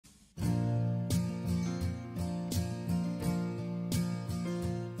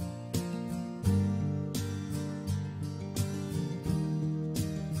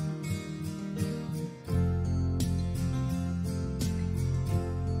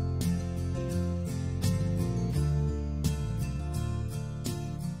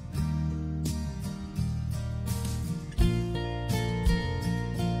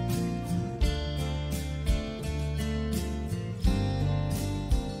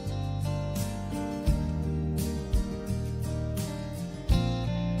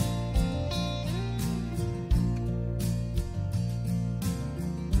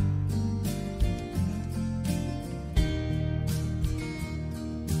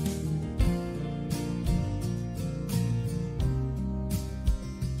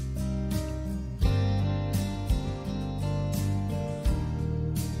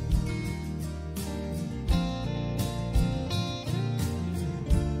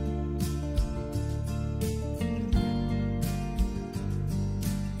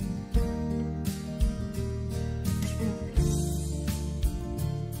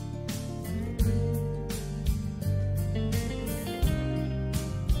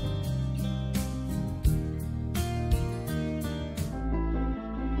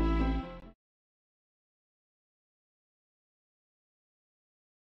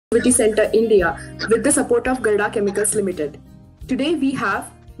Activity Center, India, with the support of Gharda Chemicals Limited. Today we have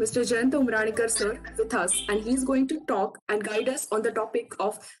Mr. Jayant Umranikar sir with us, and he is going to talk and guide us on the topic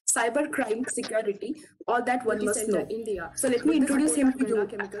of cybercrime security, all that one must know. India. So let me introduce him to you,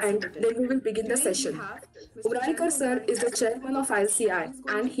 and then we will begin the session. Umranikar sir is the chairman of ILC-I,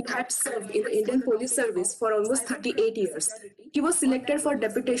 and he had served in the Indian Police Service for almost 38 years. He was selected for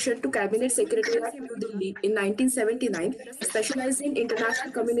deputation to Cabinet Secretary at New Delhi in 1979, specialized in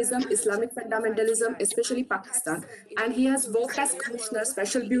international communism, Islamic fundamentalism, especially Pakistan, and he has worked as Commissioner,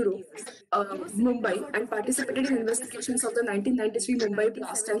 Special Bureau, Mumbai, and participated in investigations of the 1993 Mumbai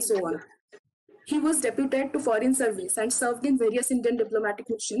blast and so on. He was deputed to Foreign Service and served in various Indian diplomatic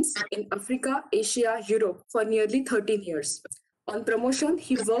missions in Africa, Asia, Europe for nearly 13 years. On promotion,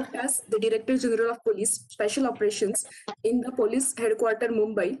 he worked as the Director General of Police Special Operations in the Police Headquarters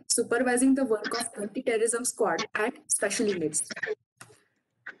Mumbai, supervising the work of Anti-Terrorism Squad and Special Units.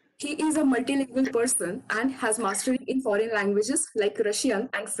 He is a multilingual person and has mastery in foreign languages like Russian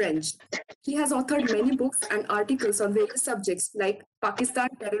and French. He has authored many books and articles on various subjects like Pakistan,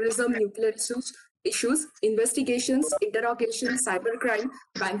 terrorism, nuclear issues, investigations, interrogations, cybercrime,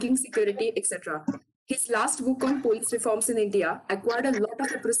 banking, security, etc. His last book on police reforms in India acquired a lot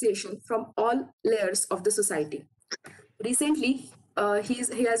of appreciation from all layers of the society. Recently,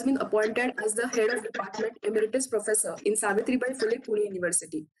 he has been appointed as the head of department emeritus professor in Savitribai Phule Pune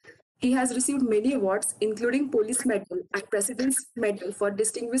University. He has received many awards, including Police Medal and President's Medal for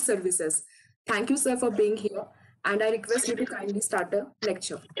Distinguished Services. Thank you, sir, for being here, and I request you to kindly start the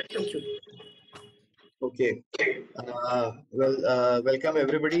lecture. Thank you. Okay. Welcome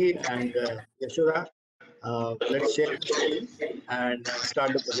everybody, and Yashura, let's share the screen and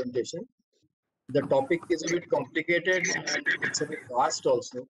start the presentation. The topic is a bit complicated and it's a bit vast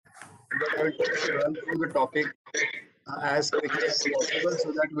also, but I will try to run through the topic as quickly as possible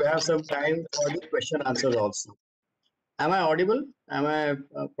so that we have some time for the question answers also. Am I audible? Am I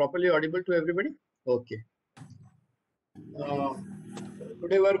properly audible to everybody? Okay.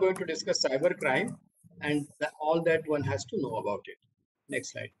 Today we are going to discuss cybercrime and all that one has to know about it.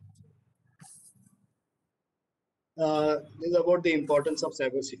 Next slide. This is about the importance of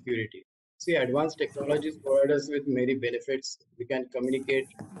cybersecurity. See, advanced technologies provide us with many benefits. We can communicate,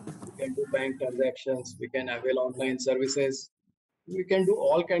 we can do bank transactions, we can avail online services, we can do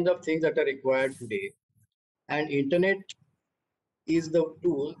all kinds of things that are required today. And internet is the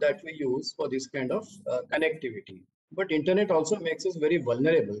tool that we use for this kind of connectivity. But internet also makes us very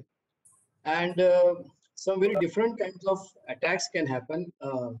vulnerable, and some very different kinds of attacks can happen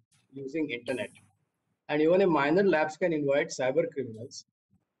using internet. And even a minor lapse can invite cyber criminals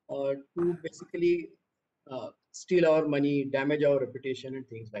to basically steal our money, damage our reputation, and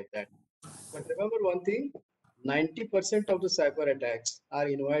things like that. But remember one thing, 90% of the cyber attacks are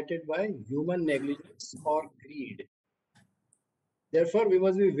invited by human negligence or greed. Therefore, we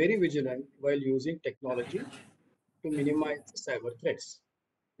must be very vigilant while using technology to minimize the cyber threats.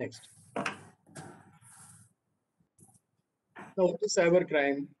 Next. Now, what is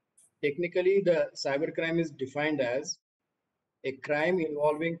cybercrime? Technically, the cybercrime is defined as a crime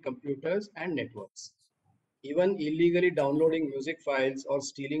involving computers and networks. Even illegally downloading music files or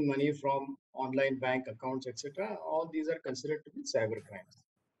stealing money from online bank accounts, etc., all these are considered to be cybercrimes.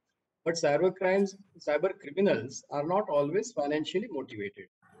 But cyber criminals are not always financially motivated.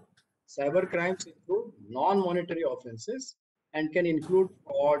 Cyber crimes include non-monetary offenses and can include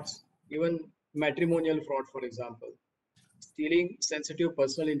frauds, even matrimonial fraud, for example, stealing sensitive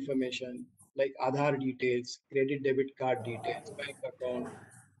personal information like Aadhaar details, credit debit card details, bank account.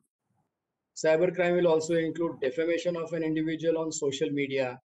 Cybercrime will also include defamation of an individual on social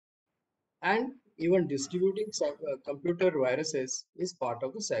media, and even distributing computer viruses is part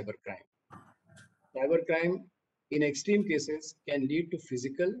of the cybercrime. Cybercrime in extreme cases can lead to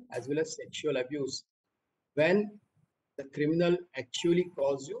physical as well as sexual abuse when the criminal actually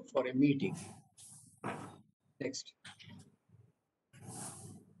calls you for a meeting. Next.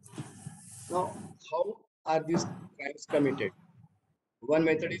 Now, how are these crimes committed? One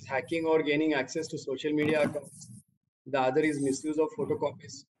method is hacking or gaining access to social media accounts. The other is misuse of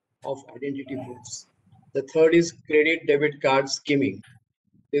photocopies of identity proofs. The third is credit debit card skimming.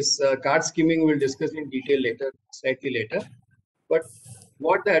 This card skimming we'll discuss in detail later, slightly later. But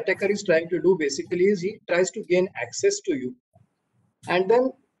what the attacker is trying to do basically is he tries to gain access to you. And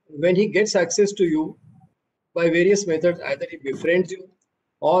then when he gets access to you by various methods, either he befriends you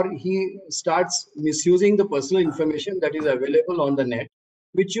or he starts misusing the personal information that is available on the net,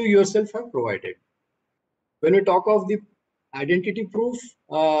 which you yourself have provided. When we talk of the identity proof,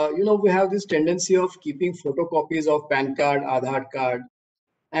 we have this tendency of keeping photocopies of PAN card, Aadhaar card,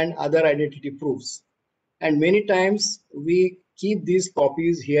 and other identity proofs. And many times we keep these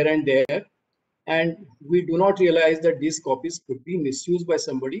copies here and there, and we do not realize that these copies could be misused by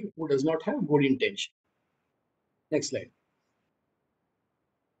somebody who does not have good intention. Next slide.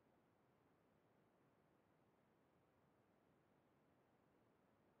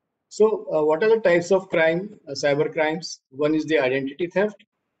 So what are the types of crime, cyber crimes? One is the identity theft.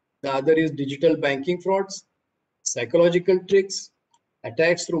 The other is digital banking frauds, psychological tricks,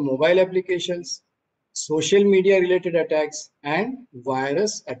 attacks through mobile applications, social media related attacks, and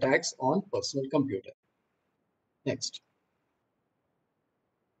virus attacks on personal computer. Next.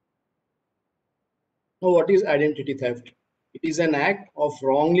 Now, what is identity theft? It is an act of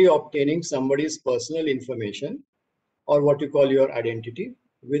wrongly obtaining somebody's personal information, or what you call your identity,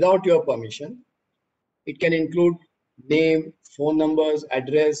 without your permission. It can include name, phone numbers,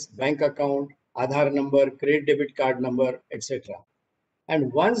 address, bank account, Aadhaar number, credit debit card number, etc.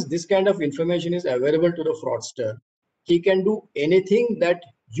 And once this kind of information is available to the fraudster, he can do anything that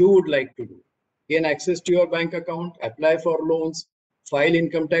you would like to do. Gain access to your bank account, apply for loans, file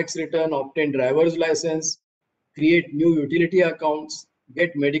income tax return, obtain driver's license, create new utility accounts,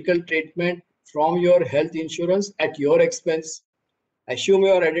 get medical treatment from your health insurance at your expense, assume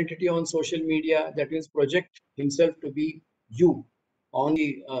your identity on social media, that means project himself to be you on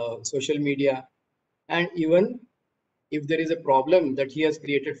the social media, and even if there is a problem that he has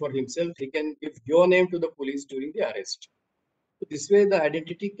created for himself, he can give your name to the police during the arrest. So this way the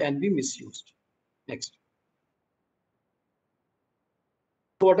identity can be misused. Next.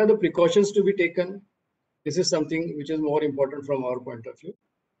 What are the precautions to be taken? This is something which is more important from our point of view.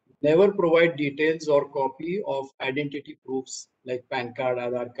 Never provide details or copy of identity proofs like PAN card,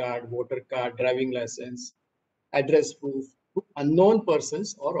 Aadhaar card, voter card, driving license, address proof to unknown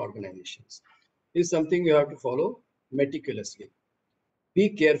persons or organizations. This is something you have to follow meticulously. Be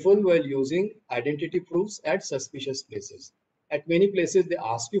careful while using identity proofs at suspicious places. At many places, they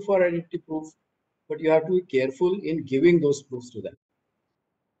ask you for identity proof, but you have to be careful in giving those proofs to them.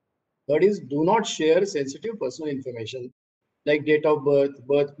 Third is, do not share sensitive personal information like date of birth,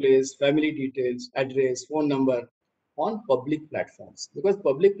 birthplace, family details, address, phone number on public platforms. Because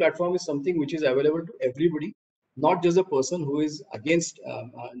public platform is something which is available to everybody, not just the person who is against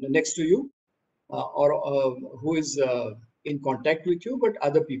next to you or who is in contact with you, but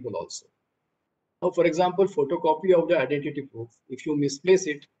other people also. Now, for example, photocopy of the identity proof, if you misplace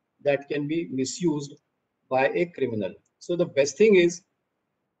it, that can be misused by a criminal. So the best thing is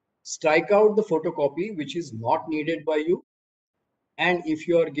strike out the photocopy which is not needed by you. And if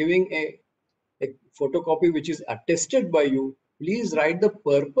you are giving a photocopy which is attested by you, please write the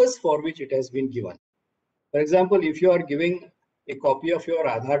purpose for which it has been given. For example, if you are giving a copy of your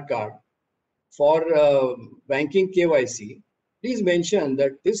Aadhaar card for banking KYC, please mention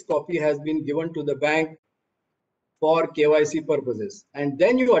that this copy has been given to the bank for KYC purposes, and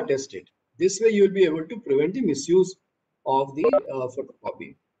then you attest it. This way, you will be able to prevent the misuse of the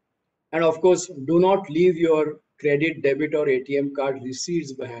photocopy. And of course, do not leave your credit, debit, or ATM card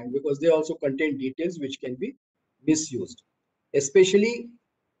receipts behind because they also contain details which can be misused. Especially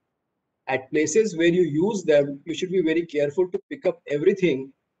at places where you use them, you should be very careful to pick up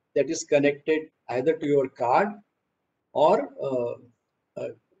everything that is connected either to your card or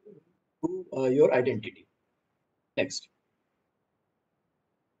to your identity. Next.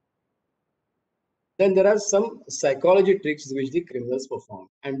 Then there are some psychology tricks which the criminals perform,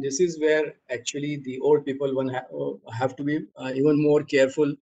 and this is where actually the old people have to be even more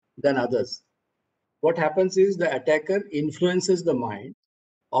careful than others. What happens is the attacker influences the mind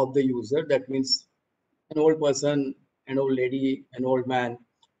of the user. That means an old person, an old lady, an old man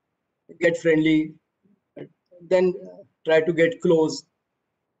get friendly, then try to get close,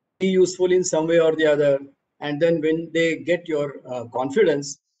 be useful in some way or the other, and then when they get your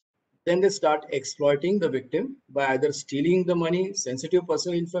confidence, then they start exploiting the victim by either stealing the money, sensitive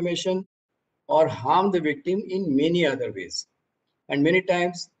personal information, or harm the victim in many other ways. And many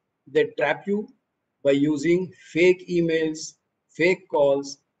times they trap you by using fake emails, fake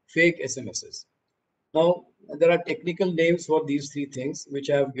calls, fake SMSs. Now, there are technical names for these three things, which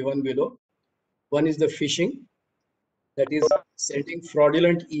I have given below. One is the phishing, that is sending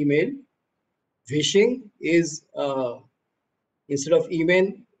fraudulent email. Phishing is instead of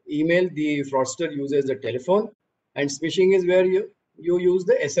email the fraudster uses the telephone, and smishing is where you use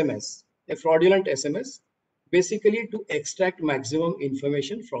the SMS, a fraudulent SMS, basically to extract maximum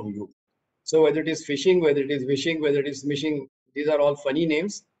information from you. So whether it is phishing, whether it is wishing, whether it is smishing, these are all funny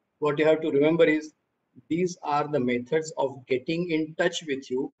names. What you have to remember is these are the methods of getting in touch with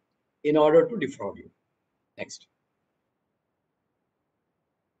you in order to defraud you. Next.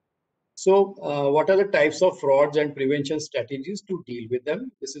 So what are the types of frauds and prevention strategies to deal with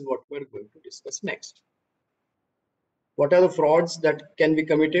them? This is what we're going to discuss next. What are the frauds that can be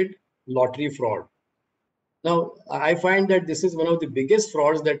committed? Lottery fraud. Now, I find that this is one of the biggest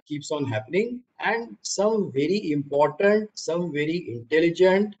frauds that keeps on happening, and some very important, some very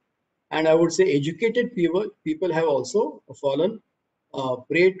intelligent, and I would say educated people have also fallen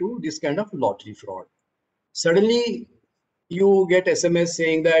prey to this kind of lottery fraud. Suddenly, you get SMS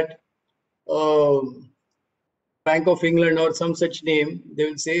saying that Bank of England or some such name, they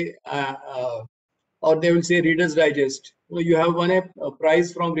will say, or they will say Reader's Digest. You have won a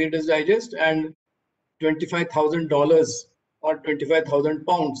prize from Reader's Digest and $25,000 or 25,000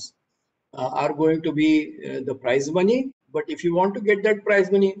 pounds are going to be the prize money. But if you want to get that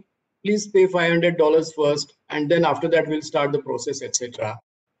prize money, please pay $500 first, and then after that we'll start the process, etc.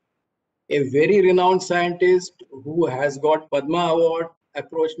 A very renowned scientist who has got Padma Award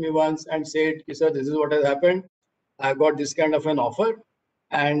approached me once and said, "Sir, this is what has happened. I got this kind of an offer,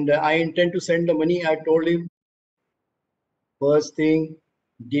 and I intend to send the money." I told him, first thing,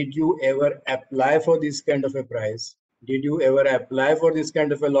 did you ever apply for this kind of a prize? Did you ever apply for this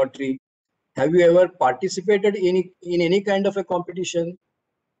kind of a lottery? Have you ever participated in any kind of a competition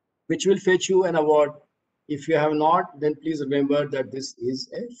which will fetch you an award? If you have not, then please remember that this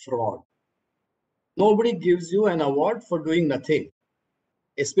is a fraud. Nobody gives you an award for doing nothing,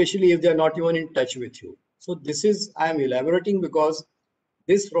 especially if they're not even in touch with you. So this is, I am elaborating because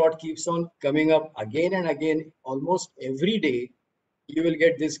this fraud keeps on coming up again and again. Almost every day you will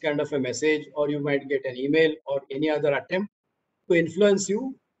get this kind of a message, or you might get an email or any other attempt to influence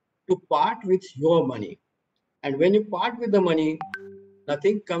you to part with your money. And when you part with the money,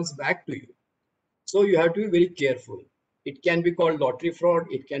 nothing comes back to you. So you have to be very careful. It can be called lottery fraud,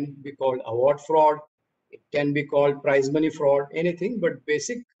 it can be called award fraud, it can be called prize money fraud, anything. But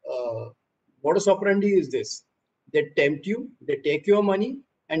basic modus operandi is this: they tempt you, they take your money,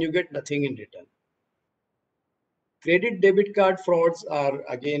 and you get nothing in return. Credit debit card frauds are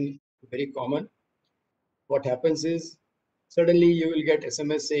again very common. What happens is, suddenly you will get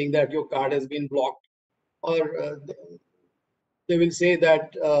SMS saying that your card has been blocked, or they will say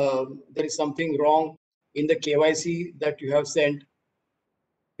that there is something wrong in the KYC that you have sent.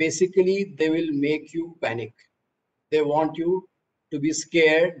 Basically, they will make you panic. They want you to be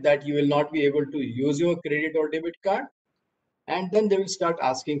scared that you will not be able to use your credit or debit card. And then they will start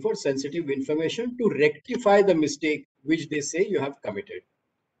asking for sensitive information to rectify the mistake which they say you have committed.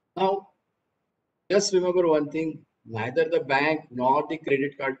 Now, just remember one thing: neither the bank nor the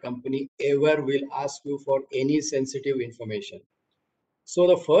credit card company ever will ask you for any sensitive information. So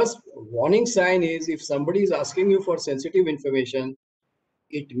the first warning sign is, if somebody is asking you for sensitive information,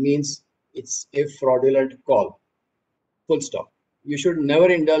 it means it's a fraudulent call. Full stop. You should never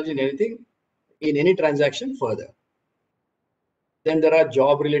indulge in anything, in any transaction further. Then there are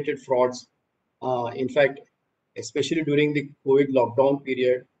job related frauds. In fact, especially during the COVID lockdown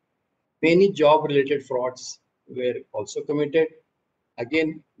period, many job related frauds were also committed.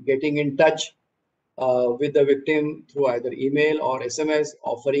 Again, getting in touch with the victim through either email or SMS,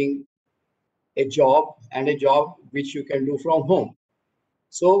 offering a job, and a job which you can do from home.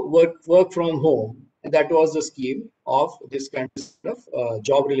 So work from home, and that was the scheme of this kind of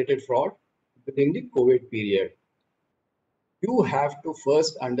job related fraud during the COVID period. You have to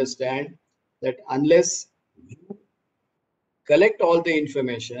first understand that unless you collect all the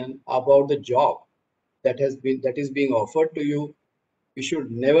information about the job that is being offered to you, you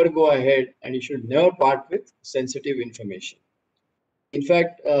should never go ahead and you should never part with sensitive information. In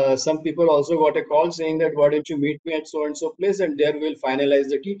fact, some people also got a call saying that, why don't you meet me at so and so place, and there we'll finalize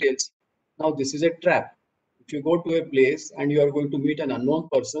the details. Now, this is a trap. If you go to a place and you are going to meet an unknown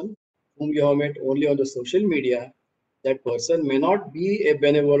person whom you have met only on the social media, that person may not be a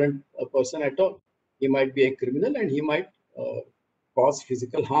benevolent person at all. He might be a criminal, and he might cause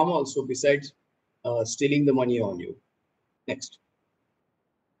physical harm also, besides stealing the money on you. Next.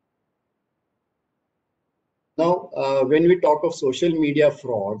 Now, when we talk of social media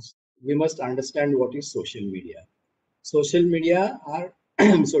frauds, we must understand what is social media. Social media are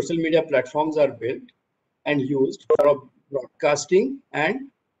social media platforms are built and used for broadcasting,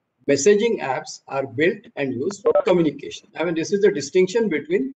 and messaging apps are built and used for communication. I mean, this is the distinction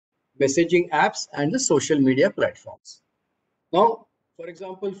between messaging apps and the social media platforms. Now, for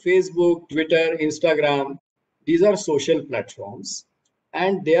example, Facebook, Twitter, Instagram, these are social platforms,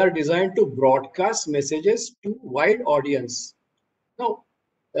 and they are designed to broadcast messages to wide audience. Now,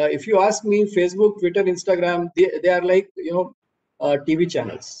 if you ask me, Facebook, Twitter, Instagram, they are like, TV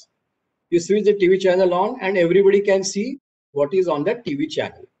channels. You switch the TV channel on and everybody can see what is on that TV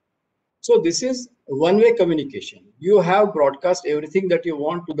channel. So this is one-way communication. You have broadcast everything that you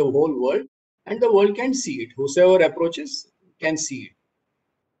want to the whole world, and the world can see it. Whosoever approaches can see it.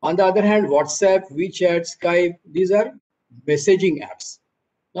 On the other hand, WhatsApp, WeChat, Skype, these are messaging apps.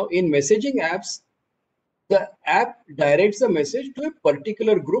 Now, in messaging apps, the app directs the message to a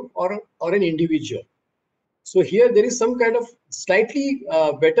particular group or an individual. So here there is some kind of slightly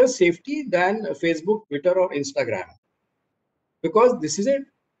better safety than Facebook, Twitter, or Instagram, because this is a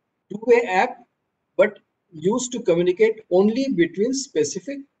two-way app, but used to communicate only between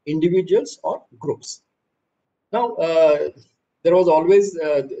specific individuals or groups. Now, there was always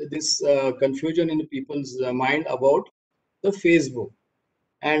this confusion in people's mind about the Facebook.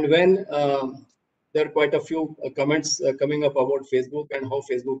 And when there are quite a few comments coming up about Facebook and how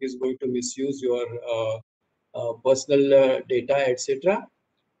Facebook is going to misuse your personal data, etc.,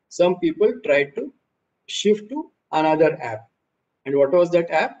 some people tried to shift to another app. And what was that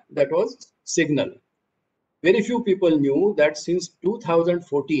app? That was Signal. Very few people knew that since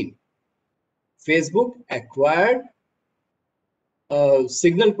 2014, Facebook acquired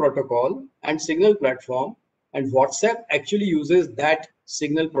Signal protocol and Signal platform, and WhatsApp actually uses that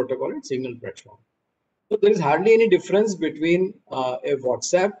Signal protocol and Signal platform. So there is hardly any difference between a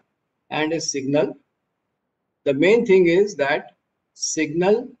WhatsApp and a Signal. The main thing is that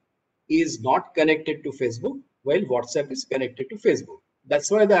Signal is not connected to Facebook, while WhatsApp is connected to Facebook.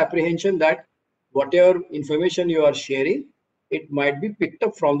 That's why the apprehension that whatever information you are sharing, it might be picked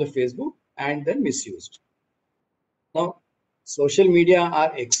up from the Facebook and then misused. Now, social media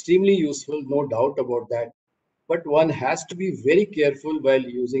are extremely useful, no doubt about that. But one has to be very careful while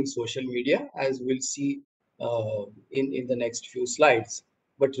using social media, as we'll see in the next few slides.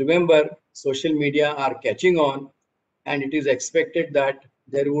 But remember, social media are catching on, and it is expected that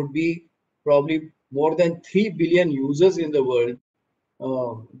there would be probably more than 3 billion users in the world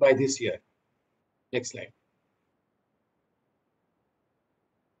by this year. Next slide.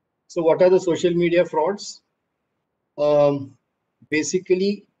 So what are the social media frauds?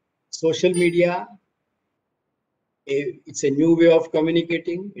 Basically, social media, it's a new way of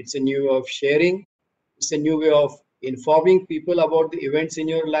communicating, it's a new way of sharing, it's a new way of informing people about the events in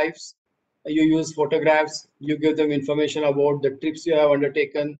your lives. You use photographs, you give them information about the trips you have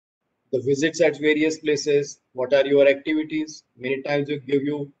undertaken, the visits at various places, what are your activities. Many times you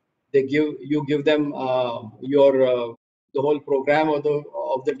give them your the whole program of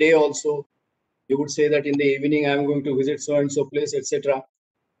the day also. You would say that in the evening I am going to visit so and so place, etc.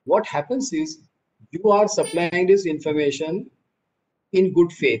 What happens is you are supplying this information in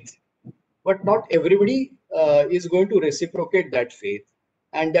good faith, but not everybody is going to reciprocate that faith,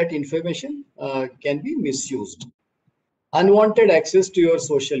 and that information can be misused. Unwanted access to your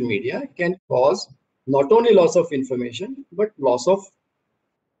social media can cause not only loss of information but loss of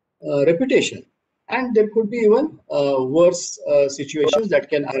reputation, and there could be even worse situations that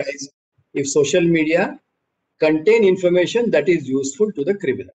can arise if social media contain information that is useful to the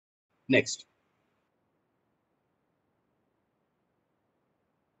criminal. Next.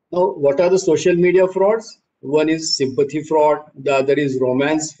 Now, what are the social media frauds? One is sympathy fraud, the other is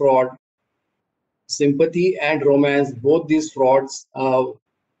romance fraud. Sympathy and romance, both these frauds,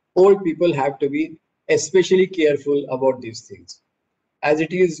 old people have to be especially careful about these things. As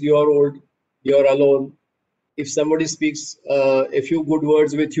it is, you're old, you're alone. If somebody speaks a few good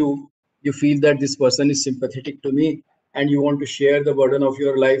words with you, you feel that this person is sympathetic to me and you want to share the burden of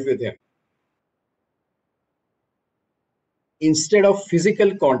your life with him. Instead of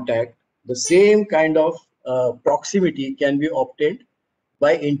physical contact, the same kind of proximity can be obtained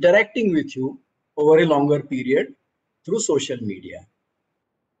by interacting with you over a longer period through social media.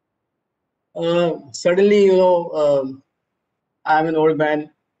 Suddenly, I'm an old man,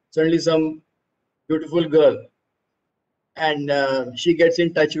 suddenly some beautiful girl, and she gets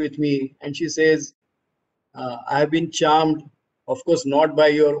in touch with me and she says, I've been charmed, of course, not by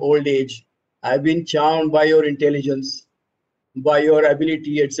your old age. I've been charmed by your intelligence, by your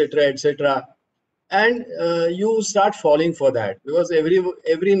ability, etc., etc. And you start falling for that, because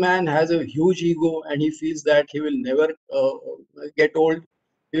every man has a huge ego and he feels that he will never get old.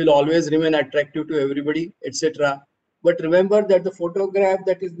 He will always remain attractive to everybody, etc. But remember that the photograph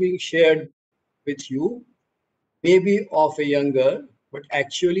that is being shared with you may be of a young girl, but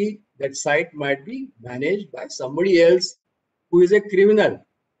actually that site might be managed by somebody else who is a criminal.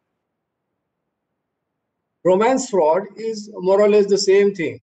 Romance fraud is more or less the same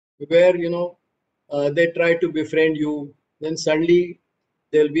thing, where they try to befriend you, then suddenly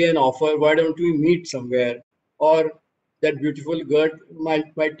there'll be an offer, why don't we meet somewhere? Or that beautiful girl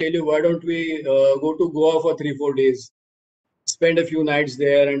might tell you, why don't we go to Goa for 3-4 days? spend a few nights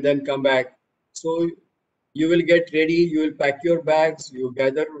there and then come back. So you will get ready, you will pack your bags, you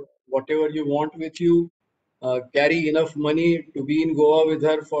gather whatever you want with you, carry enough money to be in Goa with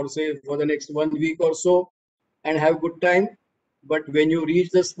her for say for the next 1 week or so, and have good time. But when you reach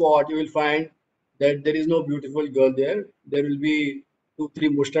the spot, you will find that there is no beautiful girl there. There will be two, three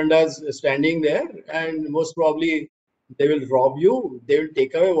mustandas standing there, and most probably they will rob you. They will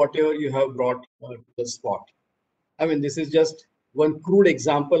take away whatever you have brought to the spot. I mean, this is just one crude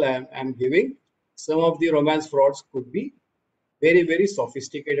example I'm giving. Some of the romance frauds could be very, very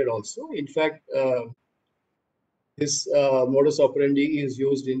sophisticated also. In fact, this modus operandi is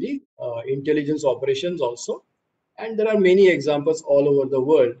used in the intelligence operations also. And there are many examples all over the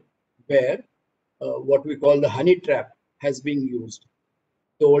world where what we call the honey trap has been used.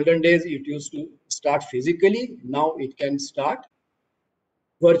 The olden days, it used to start physically. Now it can start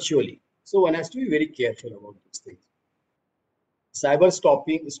virtually. So one has to be very careful about these things.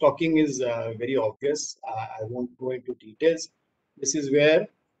 Stalking is very obvious. I won't go into details. This is where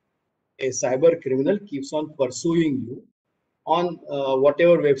a cyber criminal keeps on pursuing you on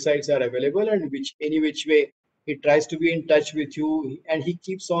whatever websites are available, and which way he tries to be in touch with you, and he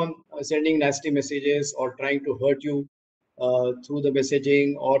keeps on sending nasty messages or trying to hurt you through the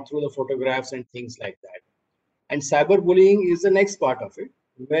messaging or through the photographs and things like that. And cyberbullying is the next part of it,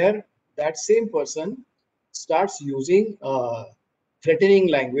 where that same person starts using threatening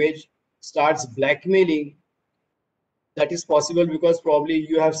language, starts blackmailing. That is possible because probably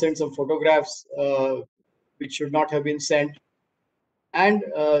you have sent some photographs which should not have been sent. And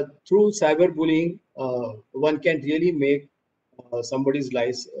through cyberbullying, one can really make somebody's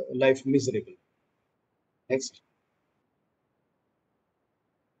life miserable. Next.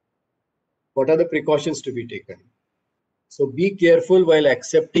 What are the precautions to be taken? So be careful while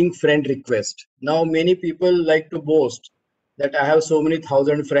accepting friend request. Now many people like to boast that I have so many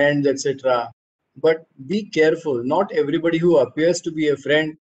thousand friends, etc. But be careful. Not everybody who appears to be a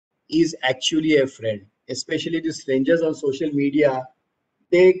friend is actually a friend. Especially the strangers on social media,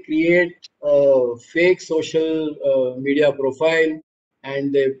 they create a fake social media profile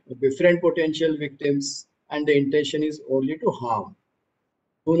and they befriend potential victims, and the intention is only to harm.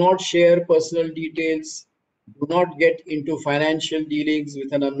 Do not share personal details. Do not get into financial dealings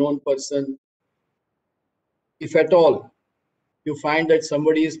with an unknown person. If at all you find that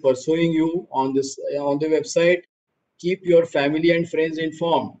somebody is pursuing you on the website, keep your family and friends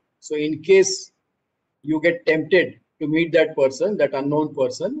informed. So in case you get tempted to meet that person, that unknown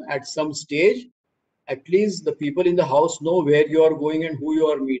person at some stage, at least the people in the house know where you are going and who you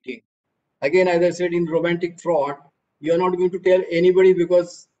are meeting. Again, as I said, in romantic fraud, you are not going to tell anybody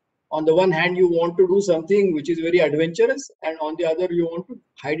because on the one hand, you want to do something which is very adventurous, and on the other, you want to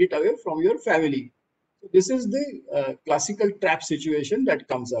hide it away from your family. So this is the classical trap situation that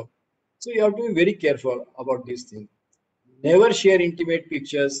comes up. So you have to be very careful about these things. Never share intimate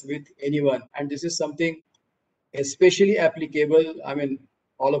pictures with anyone, and this is something especially applicable. I mean,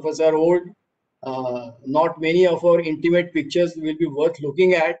 all of us are old. Not many of our intimate pictures will be worth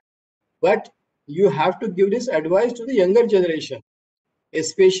looking at, but you have to give this advice to the younger generation,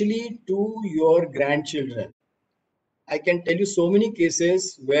 especially to your grandchildren. I can tell you so many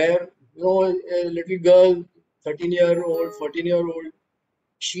cases where a little girl, 13-year-old, 14-year-old,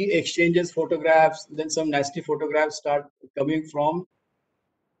 she exchanges photographs, then some nasty photographs start coming from.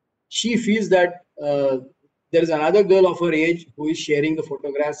 She feels that there is another girl of her age who is sharing the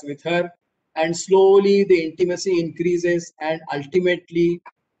photographs with her, and slowly the intimacy increases, and ultimately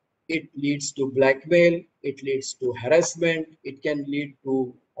it leads to blackmail, it leads to harassment, it can lead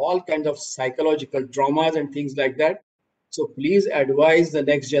to all kinds of psychological traumas and things like that. So please advise the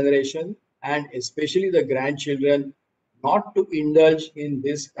next generation and especially the grandchildren not to indulge in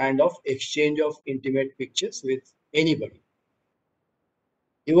this kind of exchange of intimate pictures with anybody,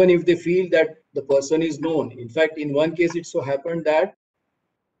 even if they feel that the person is known. In fact, in one case, it so happened that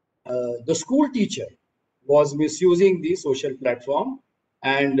the school teacher was misusing the social platform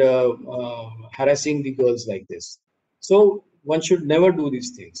and harassing the girls like this. So one should never do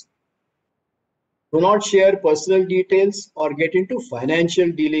these things. Do not share personal details or get into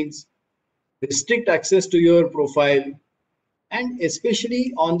financial dealings. Restrict access to your profile. And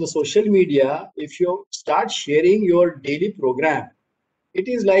especially on the social media, if you start sharing your daily program, it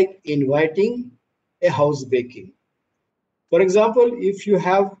is like inviting a housebreaking. For example, if you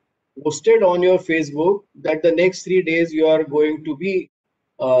have posted on your Facebook that the next 3 days you are going to be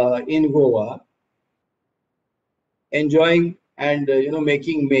in Goa, enjoying and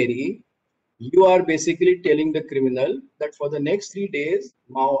making merry, you are basically telling the criminal that for the next 3 days,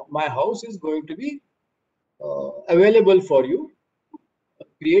 my house is going to be available for you to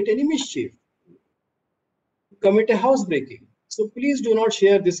create any mischief, commit a housebreaking. So please do not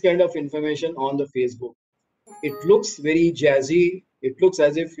share this kind of information on the Facebook. It looks very jazzy. It looks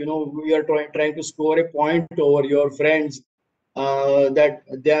as if we are trying to score a point over your friends, that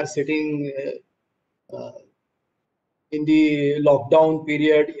they are sitting in the lockdown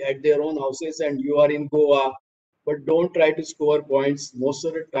period at their own houses and you are in Goa. But don't try to score points. Most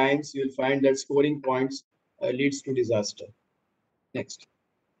of the times you'll find that scoring points leads to disaster. Next.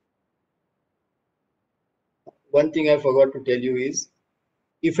 One thing I forgot to tell you is,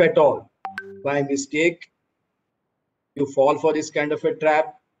 if at all by mistake you fall for this kind of a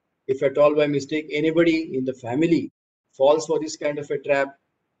trap, if at all by mistake anybody in the family falls for this kind of a trap,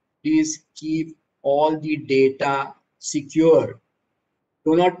 please keep all the data secure.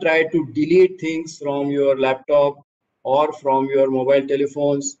 Do not try to delete things from your laptop or from your mobile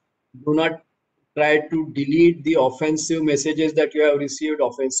telephones. Do not try to delete the offensive messages that you have received,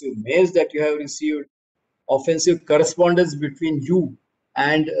 offensive mails that you have received, offensive correspondence between you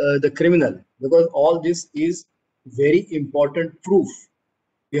and the criminal, because all this is very important proof.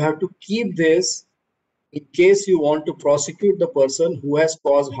 You have to keep this in case you want to prosecute the person who has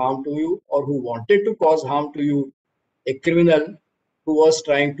caused harm to you or who wanted to cause harm to you, a criminal who was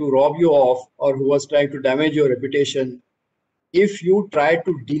trying to rob you of or who was trying to damage your reputation. If you try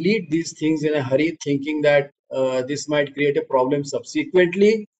to delete these things in a hurry thinking that this might create a problem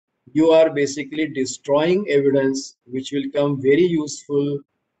subsequently, you are basically destroying evidence which will come very useful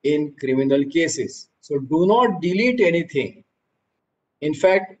in criminal cases. So do not delete anything. In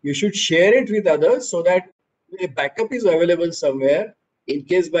fact, you should share it with others so that a backup is available somewhere in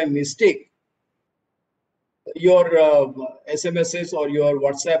case by mistake your SMSs or your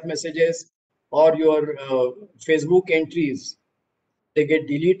WhatsApp messages or your Facebook entries, they get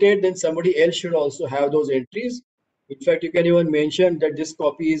deleted, then somebody else should also have those entries. In fact, you can even mention that this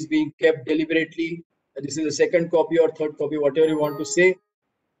copy is being kept deliberately. This is the second copy or third copy, whatever you want to say.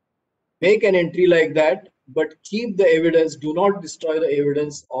 Make an entry like that, but keep the evidence. Do not destroy the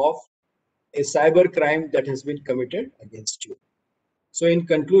evidence of a cyber crime that has been committed against you. So in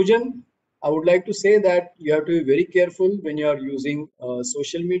conclusion, I would like to say that you have to be very careful when you are using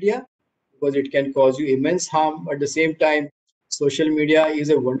social media, because it can cause you immense harm. At the same time, social media is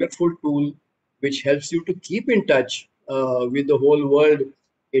a wonderful tool which helps you to keep in touch with the whole world.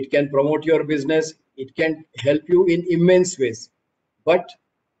 It can promote your business. It can help you in immense ways. But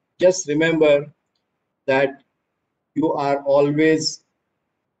just remember that you are always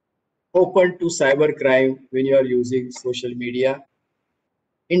open to cybercrime when you are using social media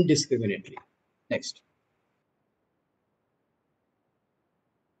indiscriminately. Next.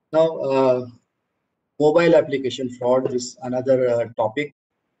 Now, mobile application fraud is another topic.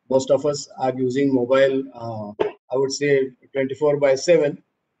 Most of us are using mobile, I would say 24 by 7.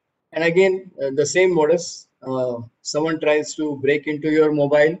 And again, the same modus, someone tries to break into your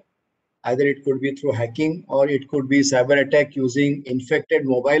mobile. Either it could be through hacking or it could be cyber attack using infected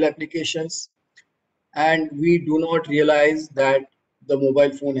mobile applications. And we do not realize that the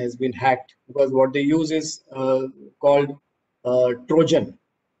mobile phone has been hacked, because what they use is called Trojan.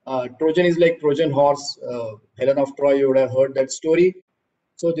 Trojan is like Trojan horse. Helen of Troy, you would have heard that story.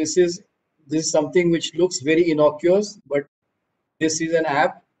 So this is something which looks very innocuous, but this is an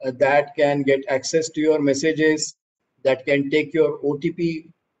app that can get access to your messages, that can take your OTP,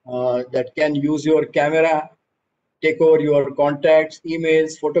 that can use your camera, take over your contacts,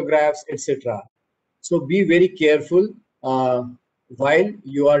 emails, photographs, etc. So be very careful while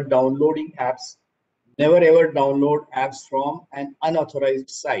you are downloading apps. Never ever download apps from an unauthorized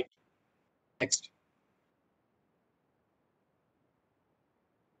site. Next.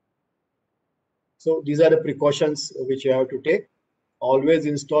 So these are the precautions which you have to take. Always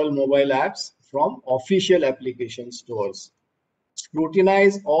install mobile apps from official application stores.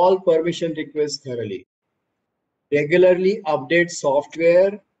 Scrutinize all permission requests thoroughly. Regularly update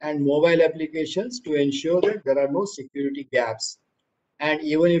software and mobile applications to ensure that there are no security gaps. And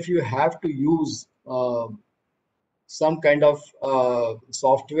even if you have to use some kind of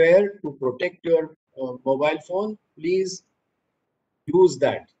software to protect your mobile phone, please use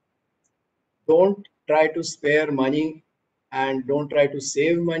that. Don't try to spare money and don't try to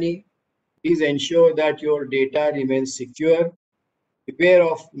save money. Please ensure that your data remains secure. Beware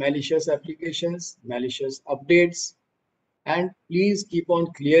of malicious applications, malicious updates, and please keep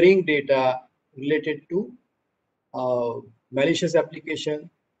on clearing data related to malicious application.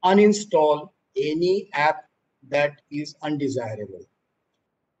 Uninstall any app that is undesirable.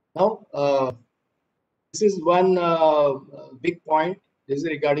 Now, this is one big point. This is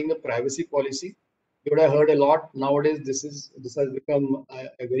regarding the privacy policy. You would have heard a lot nowadays. This has become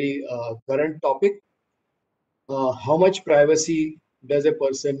a very current topic. How much privacy does a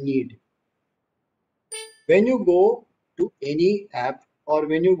person need? When you go to any app or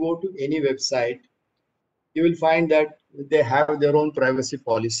when you go to any website, you will find that they have their own privacy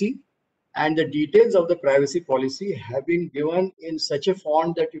policy, and the details of the privacy policy have been given in such a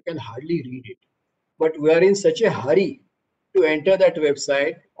font that you can hardly read it. But we are in such a hurry to enter that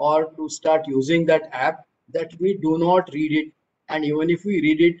website or to start using that app that we do not read it. And even if we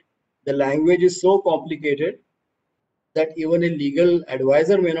read it, the language is so complicated that even a legal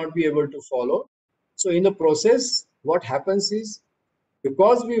advisor may not be able to follow. So in the process, what happens is,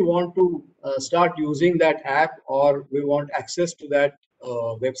 because we want to start using that app or we want access to that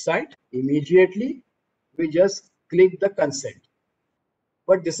website immediately, we just click the consent.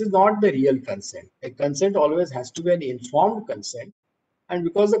 But this is not the real consent. A consent always has to be an informed consent. And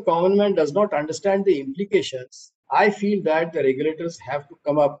because the common man does not understand the implications, I feel that the regulators have to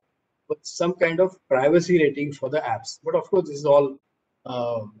come up with some kind of privacy rating for the apps. But of course, this is all,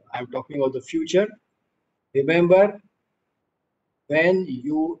 I'm talking about the future. Remember, when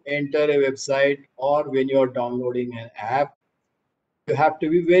you enter a website or when you're downloading an app, you have to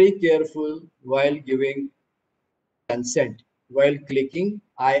be very careful while giving consent, while clicking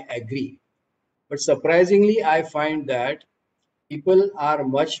I agree. But surprisingly, I find that people are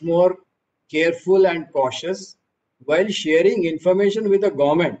much more careful and cautious while sharing information with the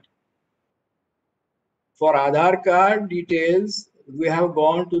government. For Aadhaar card details, we have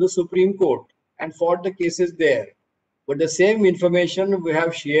gone to the Supreme Court and fought the cases there. But the same information we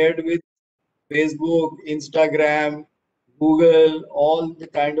have shared with Facebook, Instagram, Google, all the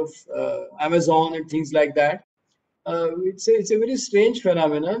kind of Amazon and things like that. It's a very strange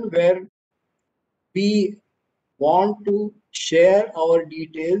phenomenon where we want to share our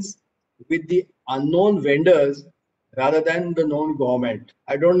details with the unknown vendors rather than the known government.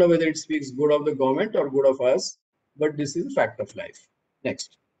 I don't know whether it speaks good of the government or good of us, but this is a fact of life.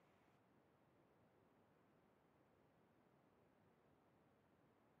 Next.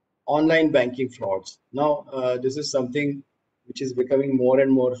 Online banking frauds. Now, this is something which is becoming more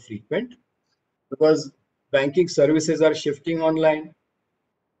and more frequent because banking services are shifting online,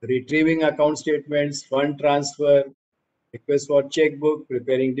 retrieving account statements, fund transfer, request for checkbook,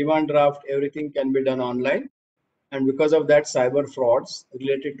 preparing demand draft, everything can be done online. And because of that, cyber frauds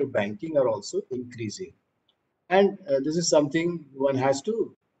related to banking are also increasing. And this is something one has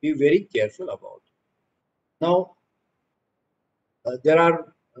to be very careful about. Now, there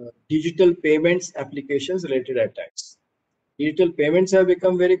are digital payments applications related attacks. Digital payments have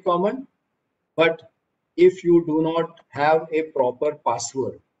become very common, but if you do not have a proper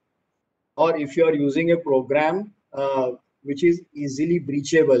password, or if you are using a program which is easily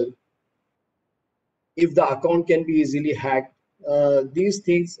breachable, if the account can be easily hacked, these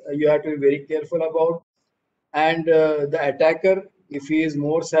things you have to be very careful about. And the attacker, if he is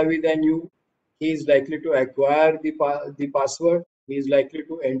more savvy than you, he is likely to acquire the password, he is likely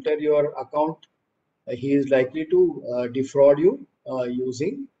to enter your account, he is likely to defraud you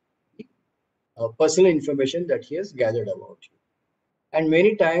using personal information that he has gathered about you. And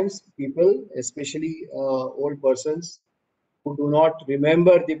many times people, especially old persons who do not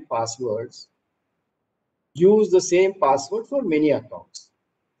remember the passwords, use the same password for many accounts.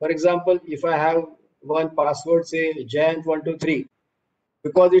 For example, if I have one password, say Jayant123,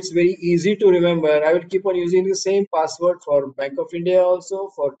 because it's very easy to remember, I will keep on using the same password for Bank of India also,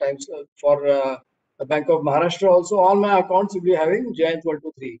 for Bank of Maharashtra also. All my accounts will be having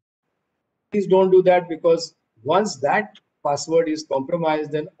Jayant123. Please don't do that, because once that password is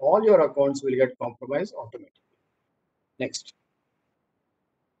compromised, then all your accounts will get compromised automatically. Next.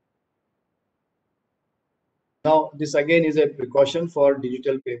 Now, this again is a precaution for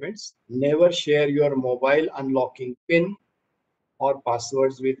digital payments. Never share your mobile unlocking PIN or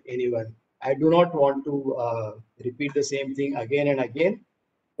passwords with anyone. I do not want to repeat the same thing again and again,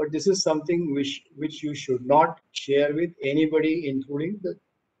 but this is something which you should not share with anybody, including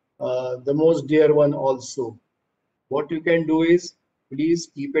the most dear one also. What you can do is, please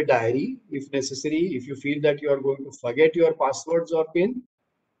keep a diary if necessary. If you feel that you are going to forget your passwords or PIN,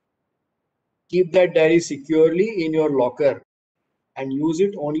 keep that diary securely in your locker and use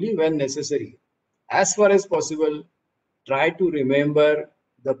it only when necessary. As far as possible, try to remember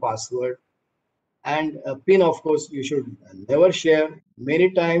the password, and a PIN, of course, you should never share.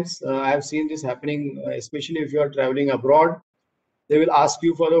 Many times I have seen this happening, especially if you are traveling abroad. They will ask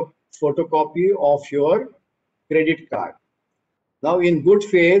you for a photocopy of your credit card. Now, in good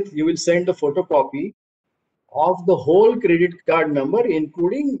faith, you will send the photocopy, of the whole credit card number,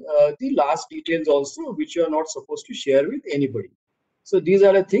 including the last details also, which you are not supposed to share with anybody. So these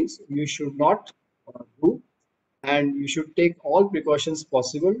are the things you should not do, and you should take all precautions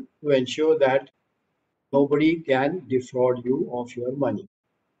possible to ensure that nobody can defraud you of your money.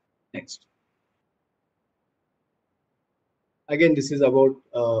 Next. Again, this is about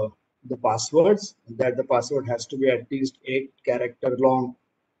the passwords, that the password has to be at least 8 character long.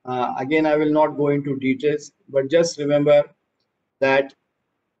 Again, I will not go into details, but just remember that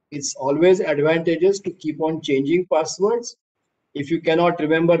it's always advantageous to keep on changing passwords if you cannot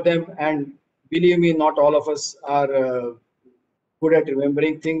remember them. And believe me, not all of us are good at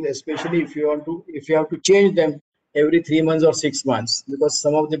remembering things, especially if you have to change them every 3 months or 6 months, because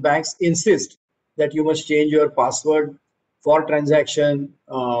some of the banks insist that you must change your password for transaction,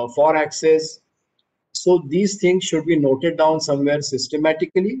 for access. So these things should be noted down somewhere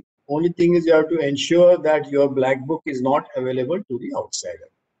systematically. Only thing is you have to ensure that your black book is not available to the outsider.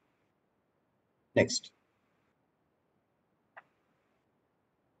 Next.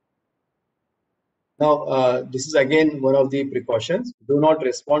 Now, this is again one of the precautions. Do not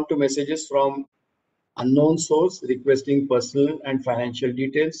respond to messages from unknown source requesting personal and financial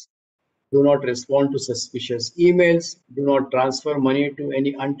details. Do not respond to suspicious emails. Do not transfer money to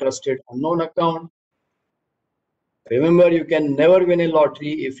any untrusted unknown account. Remember, you can never win a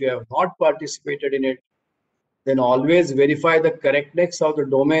lottery if you have not participated in it. Then always verify the correctness of the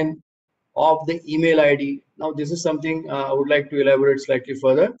domain of the email ID. Now, this is something I would like to elaborate slightly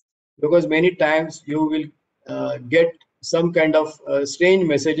further, because many times you will get some kind of strange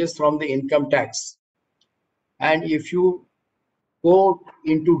messages from the income tax. And if you go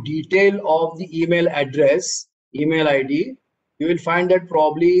into detail of the email address, email ID, you will find that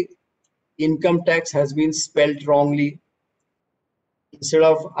probably income tax has been spelled wrongly. Instead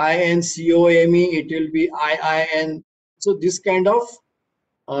of INCOME, it will be IIN. So this kind of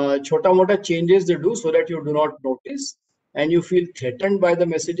chota mota changes they do so that you do not notice, and you feel threatened by the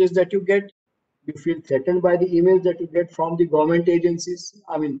messages that you get. You feel threatened by the emails that you get from the government agencies.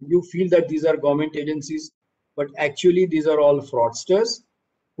 I mean, you feel that these are government agencies, but actually these are all fraudsters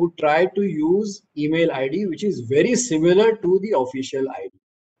who try to use email ID which is very similar to the official ID.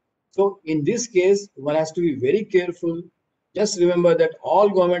 So in this case, one has to be very careful. Just remember that all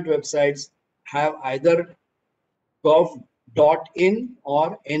government websites have either gov.in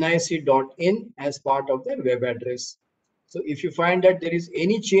or nic.in as part of their web address. So if you find that there is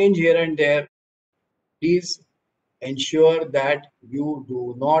any change here and there, please ensure that you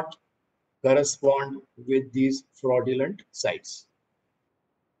do not correspond with these fraudulent sites.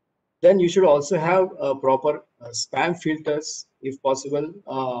 Then you should also have proper spam filters, if possible,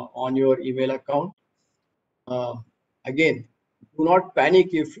 on your email account. Uh, Again, do not panic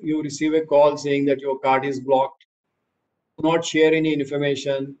if you receive a call saying that your card is blocked. Do not share any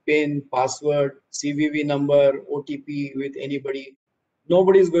information, PIN, password, CVV number, OTP with anybody.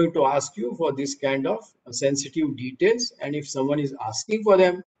 Nobody is going to ask you for this kind of sensitive details. And if someone is asking for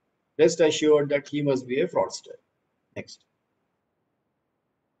them, rest assured that he must be a fraudster. Next.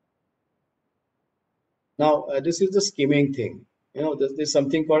 Now, this is the skimming thing. You know, there's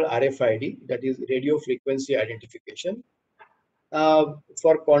something called RFID, that is radio frequency identification.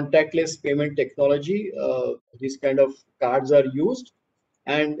 For contactless payment technology, these kind of cards are used,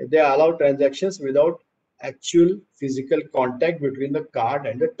 and they allow transactions without actual physical contact between the card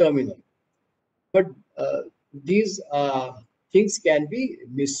and the terminal. But these things can be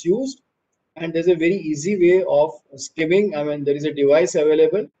misused, and there's a very easy way of skimming. I mean, there is a device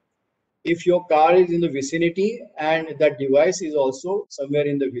available. If your car is in the vicinity and that device is also somewhere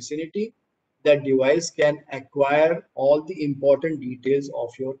in the vicinity, that device can acquire all the important details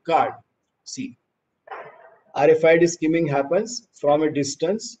of your card. See, RFID skimming happens from a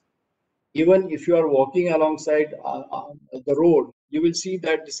distance. Even if you are walking alongside the road, you will see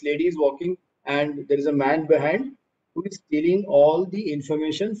that this lady is walking and there is a man behind who is stealing all the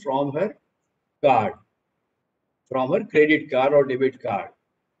information from her card, from her credit card or debit card.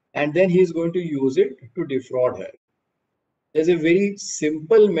 And then he is going to use it to defraud her. There's a very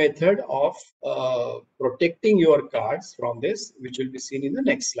simple method of protecting your cards from this, which will be seen in the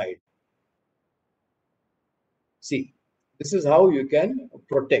next slide. See, this is how you can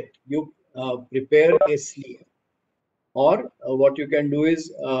protect. You prepare a sleeve, or what you can do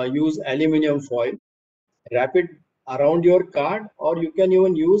is use aluminum foil, wrap it around your card, or you can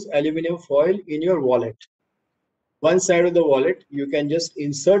even use aluminum foil in your wallet. One side of the wallet, you can just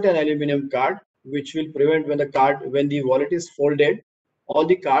insert an aluminum card, which will prevent when the wallet is folded, all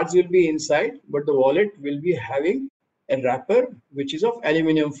the cards will be inside, but the wallet will be having a wrapper which is of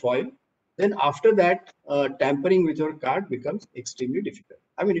aluminum foil. Then after that, tampering with your card becomes extremely difficult.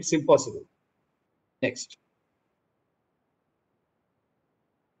 I mean, it's impossible. Next.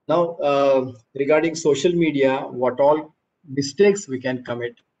 Now, regarding social media, what all mistakes we can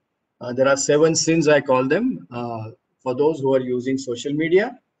commit? There are 7 sins, I call them, for those who are using social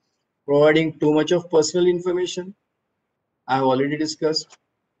media. Providing too much of personal information, I have already discussed.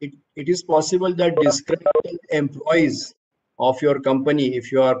 It is possible that describing employees of your company,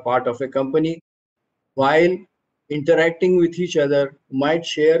 if you are part of a company, while interacting with each other, might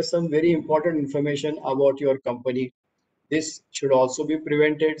share some very important information about your company. This should also be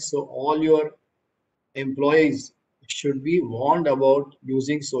prevented. So all your employees should be warned about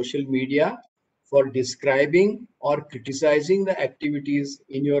using social media for describing or criticizing the activities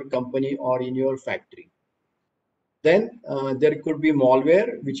in your company or in your factory. Then there could be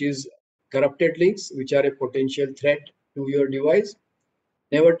malware, which is corrupted links, which are a potential threat to your device.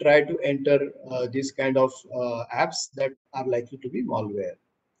 Never try to enter these kind of apps that are likely to be malware.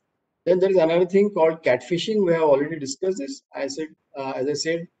 Then there is another thing called catfishing. We have already discussed this. As I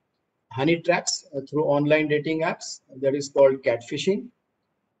said, honey traps through online dating apps. That is called catfishing.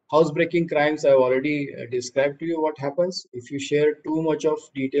 Housebreaking crimes, I've already described to you what happens if you share too much of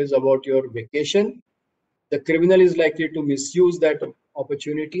details about your vacation. The criminal is likely to misuse that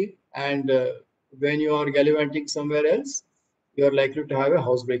opportunity, and when you are gallivanting somewhere else, you are likely to have a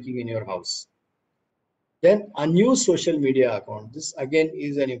housebreaking in your house. Then unused social media account. This again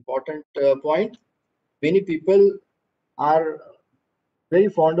is an important point. Many people are very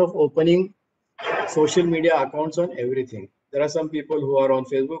fond of opening social media accounts on everything. There are some people who are on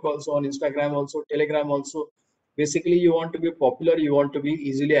Facebook also, on Instagram also, Telegram also. Basically, you want to be popular, you want to be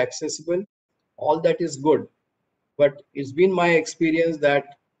easily accessible. All that is good. But it's been my experience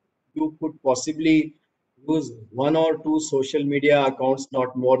that you could possibly use 1 or 2 social media accounts,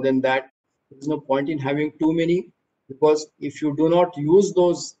 not more than that. There's no point in having too many, because if you do not use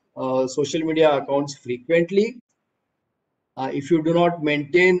those social media accounts frequently, if you do not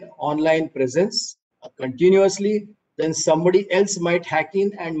maintain online presence continuously, then somebody else might hack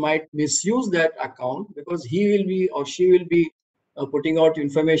in and might misuse that account, because he will be or she will be putting out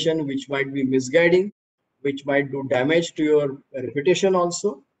information which might be misguiding, which might do damage to your reputation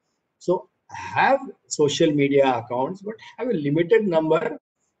also. So have social media accounts, but have a limited number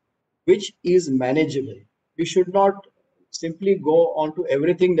which is manageable. You should not simply go onto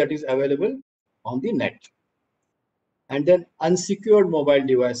everything that is available on the net. And then unsecured mobile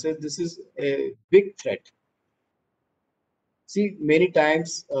devices, this is a big threat. See, many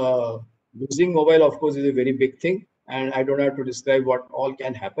times losing mobile, of course, is a very big thing, and I don't have to describe what all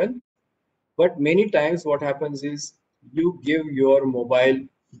can happen. But many times what happens is you give your mobile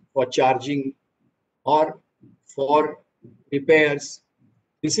for charging or for repairs.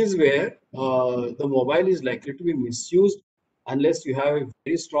 This is where the mobile is likely to be misused unless you have a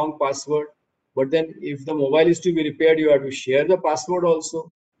very strong password. But then if the mobile is to be repaired, you have to share the password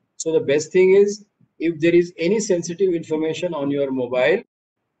also. So the best thing is, if there is any sensitive information on your mobile,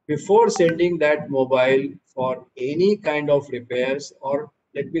 before sending that mobile for any kind of repairs, or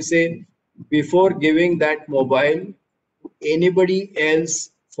let me say, before giving that mobile to anybody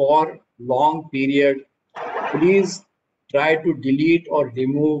else for long period, please try to delete or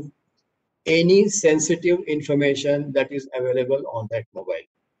remove any sensitive information that is available on that mobile.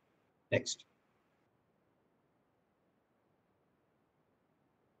 Next.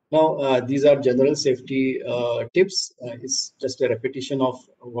 Now, these are general safety tips. It's just a repetition of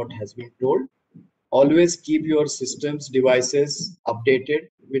what has been told. Always keep your systems devices updated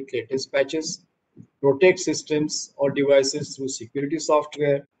with latest patches. Protect systems or devices through security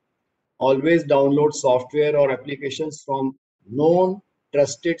software. Always download software or applications from known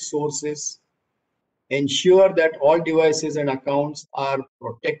trusted sources. Ensure that all devices and accounts are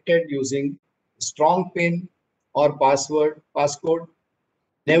protected using strong PIN or passcode.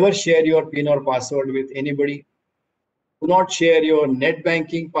 Never share your PIN or password with anybody. Do not share your net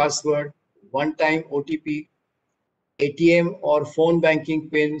banking password, one-time OTP, ATM or phone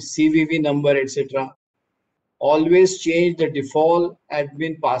banking PIN, CVV number, etc. Always change the default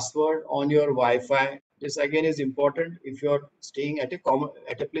admin password on your Wi-Fi. This again is important if you're staying at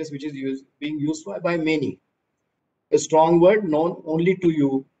a place which is being used by many. A strong word known only to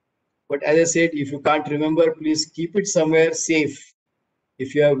you. But as I said, if you can't remember, please keep it somewhere safe.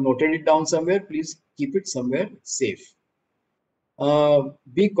 If you have noted it down somewhere, please keep it somewhere safe.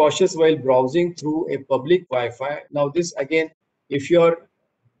 Be cautious while browsing through a public Wi-Fi. Now, this again, if you're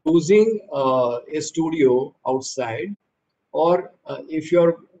using a studio outside, or if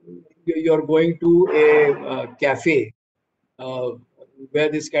you're going to a cafe, uh, where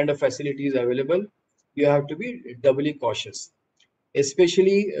this kind of facility is available, you have to be doubly cautious.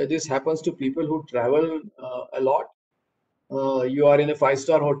 Especially this happens to people who travel a lot. You are in a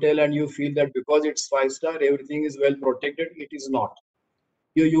five-star hotel and you feel that because it's five-star, everything is well protected. It is not.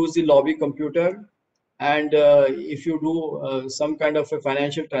 You use the lobby computer, and if you do some kind of a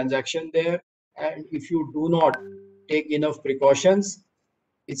financial transaction there, and if you do not take enough precautions,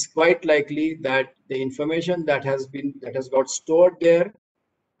 it's quite likely that the information that has got stored there,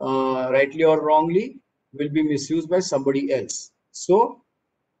 rightly or wrongly, will be misused by somebody else. So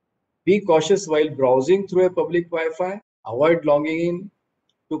be cautious while browsing through a public Wi-Fi. Avoid logging in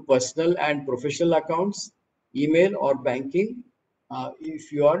to personal and professional accounts, email or banking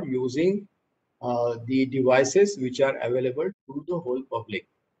if you are using the devices which are available to the whole public,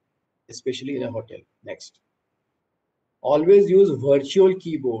 especially in a hotel. Next, always use virtual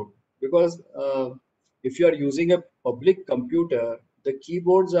keyboard, because if you are using a public computer, the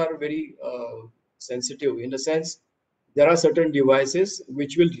keyboards are very sensitive, in the sense there are certain devices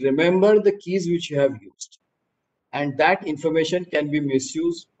which will remember the keys which you have used, and that information can be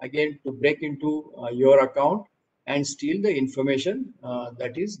misused again to break into your account and steal the information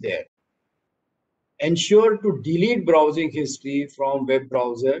that is there. Ensure to delete browsing history from web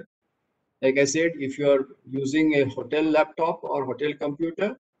browser. Like I said, if you are using a hotel laptop or hotel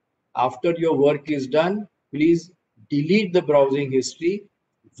computer, after your work is done, please delete the browsing history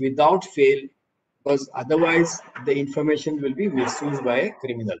without fail, because otherwise the information will be misused by a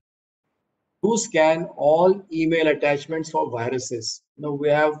criminal. To scan all email attachments for viruses. Now we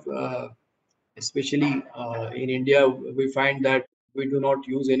have, especially in India, we find that we do not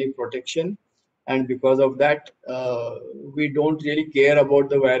use any protection, and because of that, we don't really care about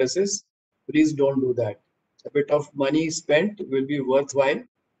the viruses. Please don't do that. A bit of money spent will be worthwhile.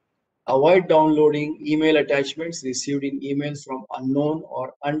 Avoid downloading email attachments received in emails from unknown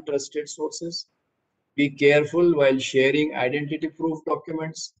or untrusted sources. Be careful while sharing identity proof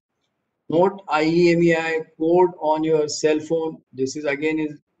documents. Note IEMEI code on your cell phone. This is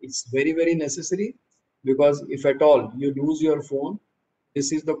again it's very necessary, because if at all you lose your phone,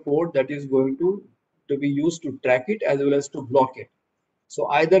 this is the code that is going to be used to track it as well as to block it. So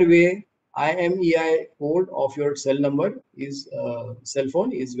either way, IMEI code of your cell number is cell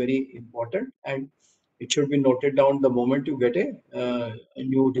phone is very important, and it should be noted down the moment you get a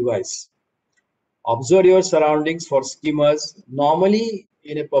new device. Observe your surroundings for schemas. Normally,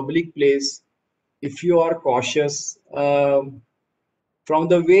 in a public place, if you are cautious, from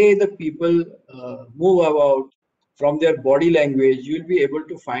the way the people move about, from their body language, you'll be able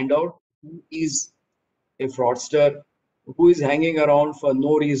to find out who is a fraudster, who is hanging around for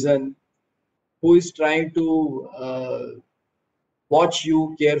no reason, who is trying to watch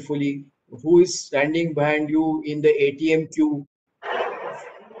you carefully, who is standing behind you in the ATM queue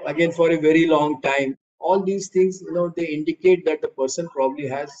again for a very long time. All these things, they indicate that the person probably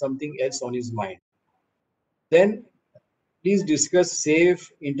has something else on his mind. Then please discuss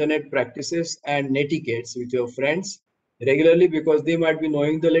safe internet practices and etiquettes with your friends regularly, because they might be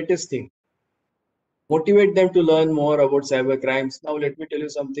knowing the latest thing. Motivate them to learn more about cyber crimes. Now, let me tell you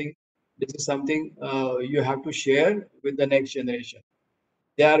something. This is something you have to share with the next generation.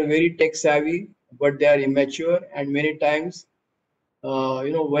 They are very tech savvy, but they are immature, and many times,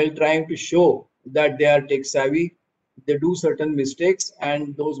 while trying to show that they are tech savvy, they do certain mistakes,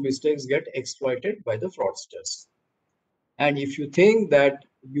 and those mistakes get exploited by the fraudsters. And if you think that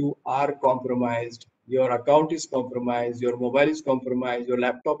you are compromised, your account is compromised, your mobile is compromised, your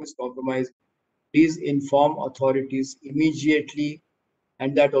laptop is compromised, please inform authorities immediately,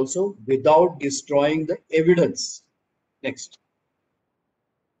 and that also without destroying the evidence. Next.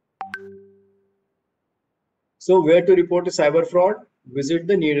 So where to report a cyber fraud? Visit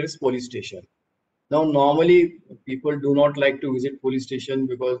the nearest police station. Now, normally people do not like to visit police station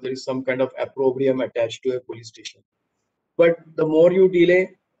because there is some kind of opprobrium attached to a police station. But the more you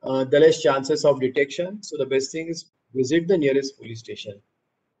delay, the less chances of detection. So the best thing is visit the nearest police station.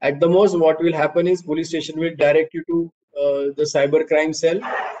 At the most, what will happen is police station will direct you to the cyber crime cell,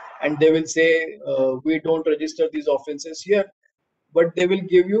 and they will say, we don't register these offenses here, but they will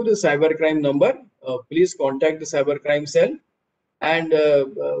give you the cyber crime number. Please contact the cyber crime cell, and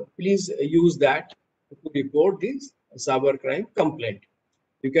please use that to report this cyber crime complaint.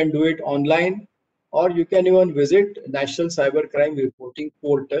 You can do it online, or you can even visit National Cyber Crime Reporting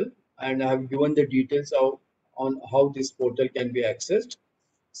Portal, and I have given the details on how this portal can be accessed,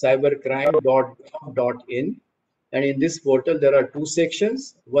 cybercrime.gov.in. And in this portal, there are two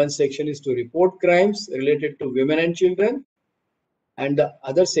sections. One section is to report crimes related to women and children, and the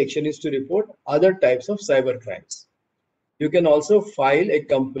other section is to report other types of cyber crimes. You can also file a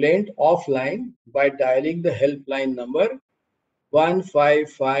complaint offline by dialing the helpline number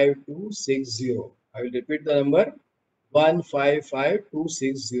 155260. I will repeat the number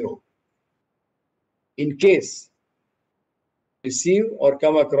 155260. In case receive or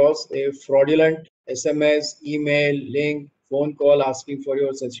come across a fraudulent SMS, email, link, phone call asking for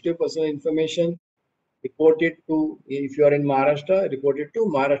your sensitive personal information, report it to, if you are in Maharashtra, report it to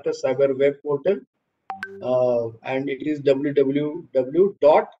Maharashtra Cyber Web Portal, and it is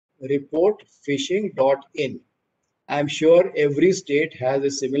www.reportphishing.in. I'm sure every state has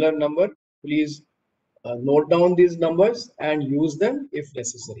a similar number. Please note down these numbers and use them if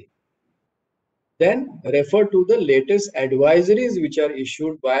necessary. Then refer to the latest advisories which are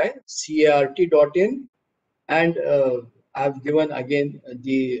issued by CART.in, and I've given again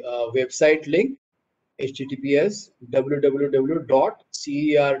the website link, https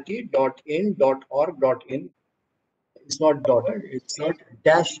www.cert.in.org.in. It's not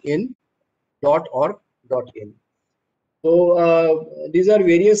dash in .org.in. So these are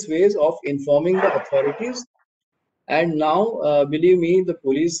various ways of informing the authorities. And now, believe me, the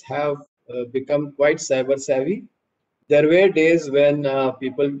police have become quite cyber savvy. There were days when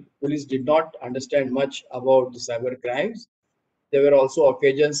police did not understand much about the cyber crimes. There were also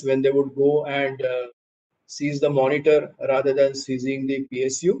occasions when they would go and seize the monitor rather than seizing the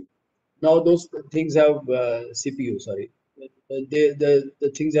PSU. Now those things have CPU, sorry. The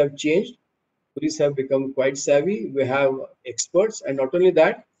things have changed. Police have become quite savvy. We have experts, and not only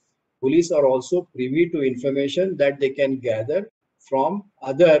that, police are also privy to information that they can gather from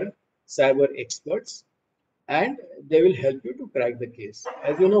other cyber experts, and they will help you to crack the case.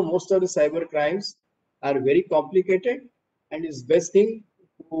 As you know, most of the cyber crimes are very complicated, and it's best thing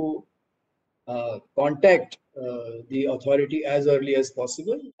to contact the authority as early as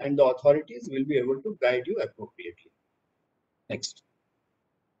possible, and the authorities will be able to guide you appropriately. Next.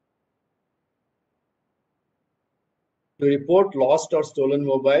 To report lost or stolen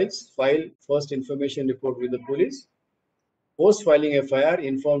mobiles, file first information report with the police. Post filing FIR,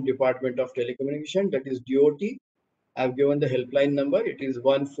 inform Department of Telecommunication, that is DOT. I've given the helpline number, it is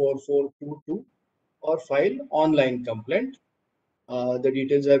 14422, or file online complaint. The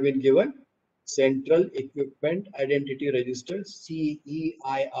details have been given. Central Equipment Identity Register,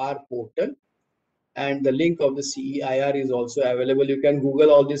 CEIR portal, and the link of the CEIR is also available. You can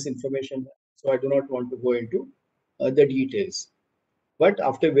Google all this information, so I do not want to go into the details. But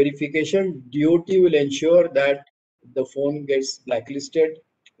after verification, DOT will ensure that the phone gets blacklisted,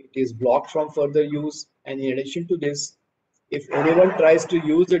 it is blocked from further use, and in addition to this, if anyone tries to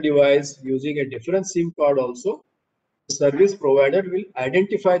use the device using a different SIM card also, the service provider will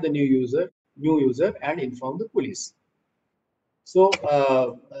identify the new user and inform the police. So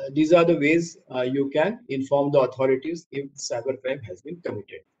these are the ways you can inform the authorities if cybercrime has been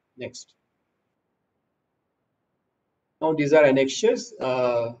committed. Next. Now these are annexures.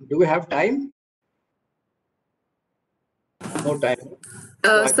 Do we have time? No time.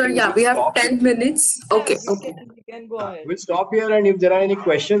 So Sir, yeah, we have 10 minutes. Okay, okay. We can go ahead. We'll stop here, and if there are any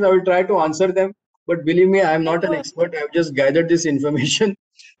questions, I will try to answer them. But believe me, I am not an expert. I have just gathered this information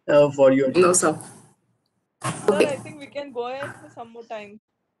for you. No, sir. Sir, I think we can go ahead for some more time.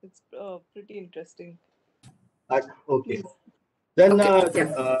 It's pretty interesting. Okay. Then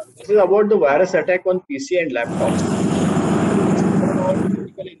this is about the virus attack on PC and laptops.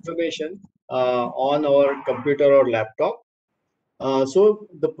 Critical information on our computer or laptop. So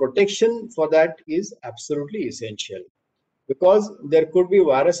the protection for that is absolutely essential, because there could be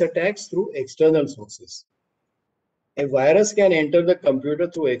virus attacks through external sources. A virus can enter the computer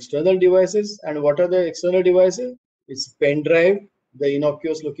through external devices. And what are the external devices? It's pen drive, the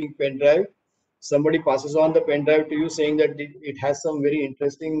innocuous looking pen drive. Somebody passes on the pen drive to you saying that it has some very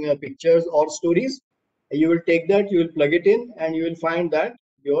interesting pictures or stories. You will take that, you will plug it in, and you will find that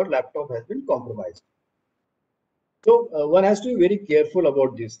your laptop has been compromised. So one has to be very careful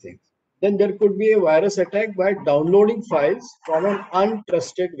about these things. Then there could be a virus attack by downloading files from an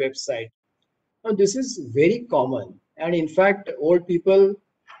untrusted website. Now this is very common, and in fact, old people,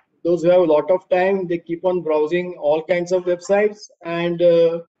 those who have a lot of time, they keep on browsing all kinds of websites, and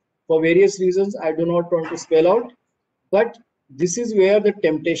for various reasons I do not want to spell out, but this is where the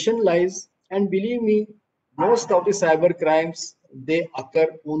temptation lies. And believe me, most of the cyber crimes, they occur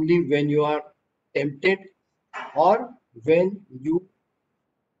only when you are tempted or when you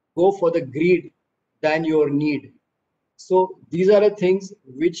go for the greed than your need. So these are the things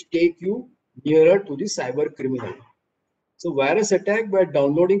which take you nearer to the cyber criminal. So virus attack by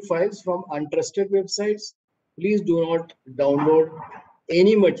downloading files from untrusted websites. Please do not download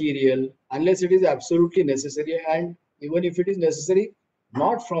any material unless it is absolutely necessary. And even if it is necessary,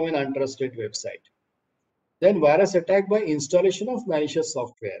 not from an untrusted website. Then virus attack by installation of malicious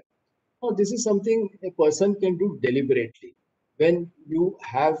software. Now, this is something a person can do deliberately. When you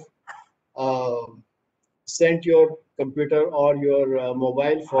have uh, sent your computer or your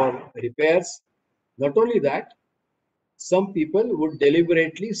mobile for repairs, not only that, some people would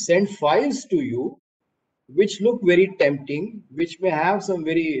deliberately send files to you which look very tempting, which may have some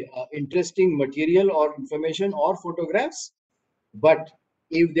very interesting material or information or photographs. But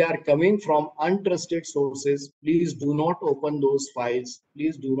if they are coming from untrusted sources, please do not open those files.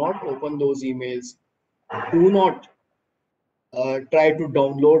 Please do not open those emails. Do not try to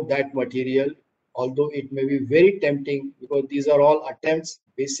download that material, although it may be very tempting, because these are all attempts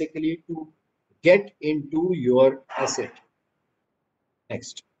basically to get into your asset.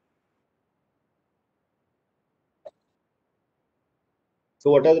 Next. So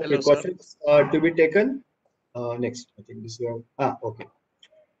what are the Hello, sir. precautions to be taken? Next, I think this is okay.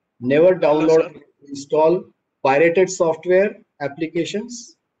 Never Hello, download sir. or install pirated software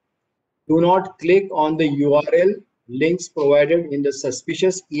applications. Do not click on the URL links provided in the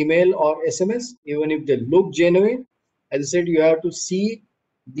suspicious email or SMS, even if they look genuine. As I said, you have to see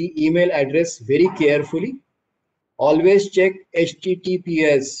the email address very carefully. Always check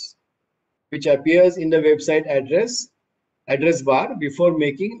HTTPS, which appears in the website address bar before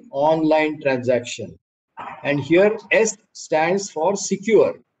making online transaction. And here S stands for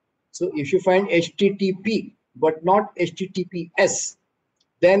secure. So if you find HTTP but not HTTPS,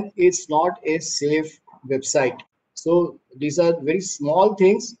 then it's not a safe website. So these are very small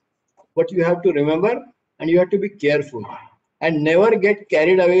things, but you have to remember and you have to be careful and never get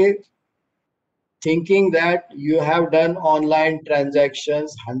carried away thinking that you have done online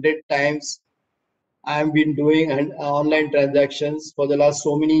transactions 100 times. I've been doing online transactions for the last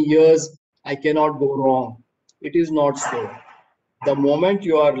so many years. I cannot go wrong. It is not so. The moment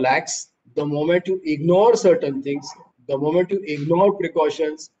you are lax, the moment you ignore certain things, the moment you ignore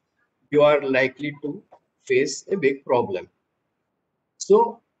precautions, you are likely to face a big problem.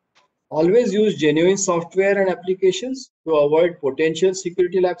 So always use genuine software and applications to avoid potential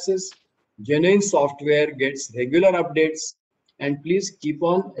security lapses. Genuine software gets regular updates, and please keep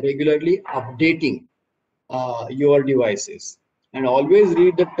on regularly updating your devices. And always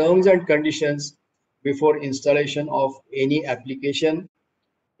read the terms and conditions before installation of any application.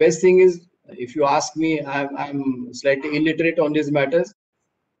 Best thing is, if you ask me, I'm slightly illiterate on these matters.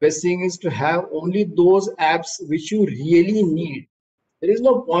 Best thing is to have only those apps which you really need. There is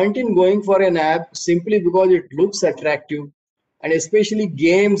no point in going for an app simply because it looks attractive, and especially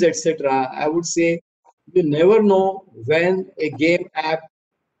games, etc. I would say you never know when a game app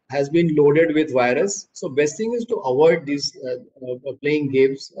has been loaded with virus. So best thing is to avoid these playing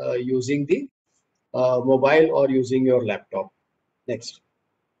games using the mobile or using your laptop. Next.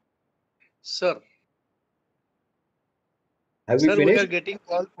 Sir, Have we sir, we are finished? getting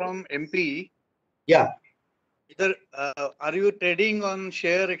call from MP. Yeah, Either are you trading on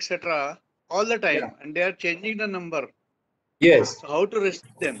share, etc. all the yeah, time, and they are changing the number. yes. So how to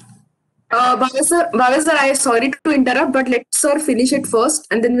restrict them? Bhavesh sir, I sorry to interrupt, but let sir finish it first,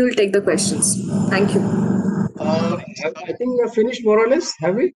 and then we will take the questions. Thank you. I think we have finished more or less.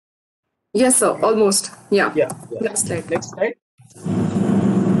 Have we? Yes, sir. Almost. Yeah. Yeah, yeah. Next slide. Next slide.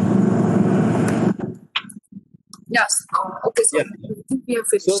 Yes. Okay, sir. Yeah. I think we have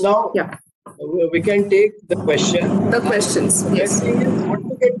finished. So now Yeah. we can take the question. The questions. The best Yes. thing is not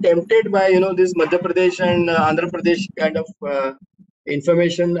to get tempted by this Madhya Pradesh and Andhra Pradesh kind of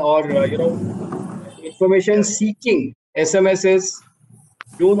information or information seeking SMSs.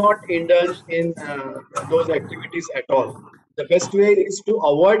 Do not indulge in those activities at all. The best way is to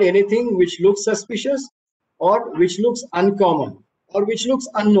avoid anything which looks suspicious or which looks uncommon or which looks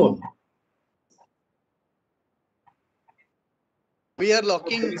unknown. We are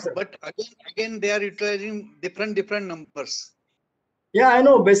locking, Okay, sir. but again they are utilizing different numbers. Yeah, I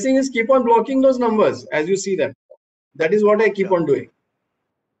know. Best thing is keep on blocking those numbers as you see them. That is what I keep Yeah. on doing.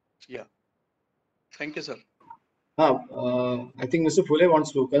 Yeah. Thank you, sir. I think Mr. Phule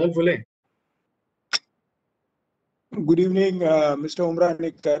wants to. Colonel Phule. Good evening, Mr.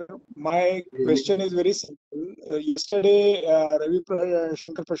 Umranikar. My question is very simple. Yesterday,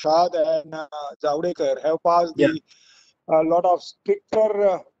 Shankar Prasad and Javadekar have passed Yeah. a lot of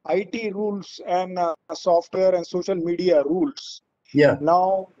stricter IT rules and software and social media rules. Yeah.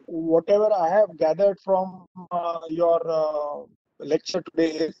 Now, whatever I have gathered from your lecture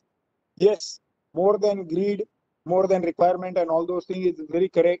today is, yes, more than greed, more than requirement and all those things is very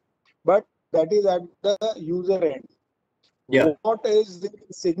correct, but that is at the user end. Yeah. What is the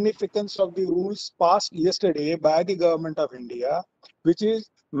significance of the rules passed yesterday by the government of India, which is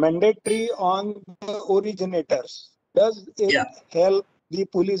mandatory on the originators? Does it Yeah. help the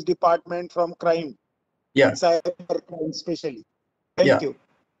police department from crime, Yeah. cyber crime especially? Thank Yeah. you.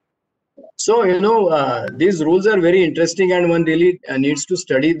 So, these rules are very interesting and one really needs to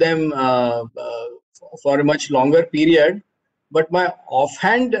study them for a much longer period. But my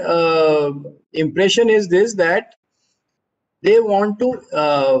offhand impression is this, that they want to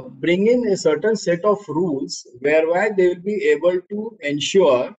bring in a certain set of rules whereby they will be able to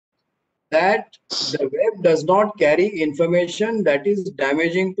ensure that the web does not carry information that is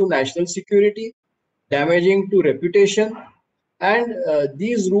damaging to national security, damaging to reputation, and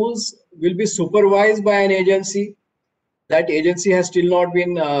these rules will be supervised by an agency. That agency has still not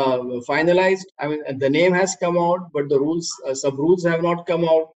been finalized. I mean, the name has come out, but the rules, sub rules have not come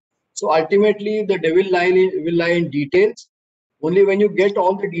out. So ultimately, the devil will lie in details. Only when you get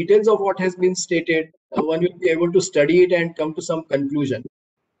all the details of what has been stated, one will be able to study it and come to some conclusion.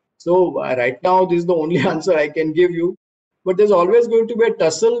 So right now, this is the only answer I can give you. But there's always going to be a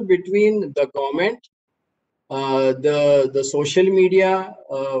tussle between the government, the social media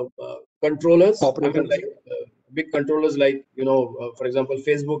controllers. I mean, like big controllers, like for example,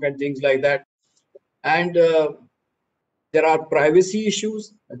 Facebook and things like that. And there are privacy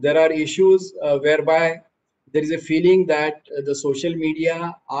issues. There are issues whereby there is a feeling that the social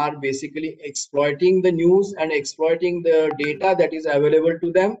media are basically exploiting the news and exploiting the data that is available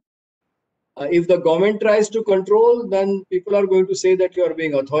to them. If the government tries to control, then people are going to say that you are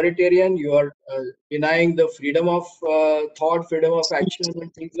being authoritarian, you are denying the freedom of thought, freedom of action,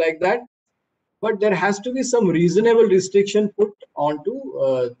 and things like that. But there has to be some reasonable restriction put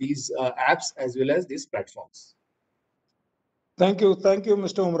onto these apps as well as these platforms. Thank you,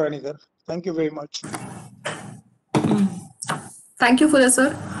 Mr. Umranikar. Thank you very much. Thank you, Fuller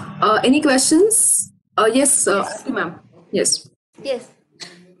sir. Any questions? Yes, ma'am. Yes. Yes.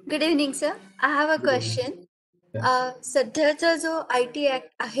 Good evening, sir. I have a question. सध्याचा जो IT Act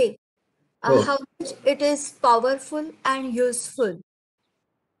आहे, how much it is powerful and useful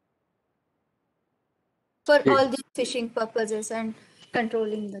for all these phishing purposes and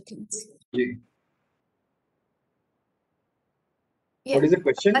controlling the things? What is the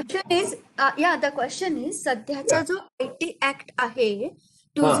question? The question is, सध्याचा जो IT Act आहे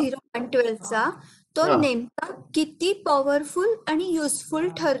 2012 चा, तो नेमका किती पॉवरफुल आणि युजफुल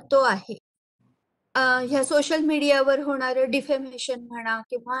ठरतो आहे ह्या सोशल मीडियावर होणारे डिफेमेशन म्हणा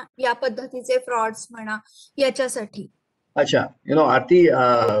किंवा या पद्धतीचे फ्रॉड्स म्हणा याच्यासाठी? Acha, Aarti,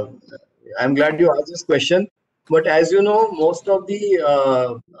 I'm glad you asked this question. But as you know, most of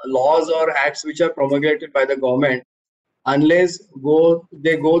the laws or acts which are promulgated by the government, unless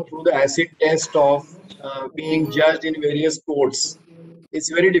they go through the acid test of being judged in various courts, it's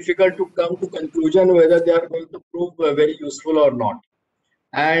very difficult to come to conclusion whether they are going to prove very useful or not.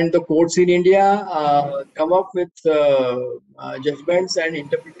 And the courts in India come up with judgments and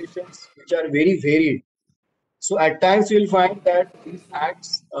interpretations which are very varied. So at times you will find that these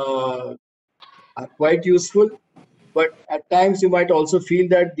acts are quite useful, but at times you might also feel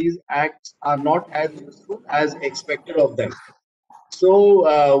that these acts are not as useful as expected of them.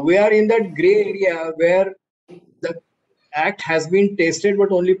 So we are in that gray area where the act has been tested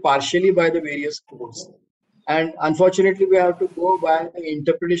but only partially by the various courts. And unfortunately, we have to go by the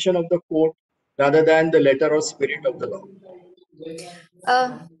interpretation of the court rather than the letter or spirit of the law.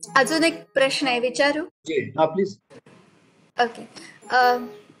 अजून एक प्रश्न आहे, विचारू? Please. Okay.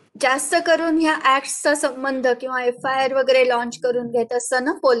 जास्त करून ह्या ऍक्टचा संबंध किंवा FIR वगैरे लॉन्च करून घेत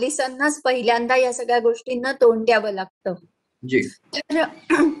असताना पोलिसांनाच पहिल्यांदा या सगळ्या गोष्टींना तोंड द्यावं लागतं. तर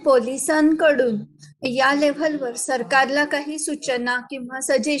पोलिसांकडून या लेव्हलवर सरकारला काही सूचना किंवा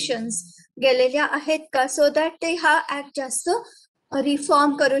सजेशन्स गेलेल्या आहेत का, सो दॅट ते हा ऍक्ट जास्त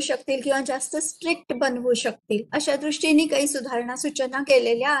रिफॉर्म करू शकतील किंवा जास्त स्ट्रिक्ट बनवू शकतील, अशा दृष्टीने काही सुधारणा सूचना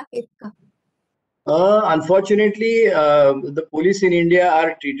केलेल्या आहेत का? Unfortunately, the police in India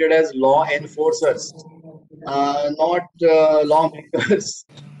are treated as law enforcers, not lawmakers.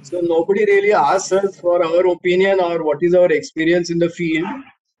 So nobody really asks us for our opinion or what is our experience in the field.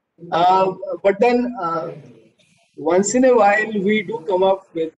 But then once in a while we do come up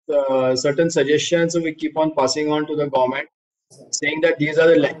with certain suggestions, and we keep on passing on to the government, saying that these are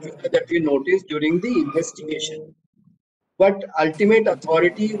the lacunae that we noticed during the investigation. But ultimate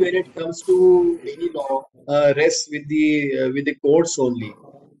authority when it comes to any law rests with the courts only.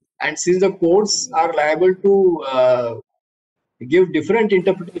 And since the courts are liable to give different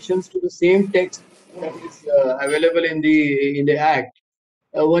interpretations to the same text that is available in the act,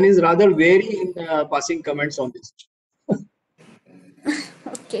 one is rather wary in passing comments on this.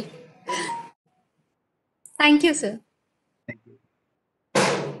 Okay. Thank you, sir. Thank you.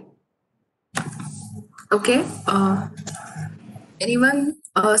 Okay. Anyone?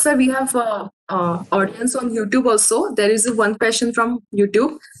 Sir, we have audience on YouTube also. There is one question from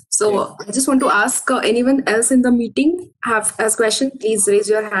YouTube. So Yes. I just want to ask anyone else in the meeting has question, please raise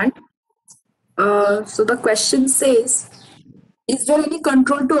your hand. So the question says, is there any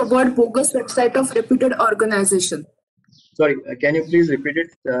control to avoid bogus website of reputed organization? Sorry, can you please repeat it?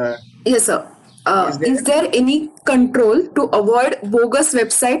 Yes, sir. Is there? Is there any control to avoid bogus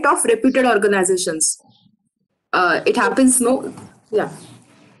website of reputed organizations? It happens, no? Yeah.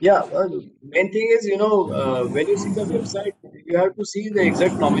 Yeah, main thing is, when you see the website, you have to see the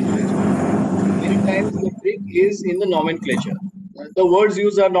exact nomenclature. Many times the trick is in the nomenclature. The words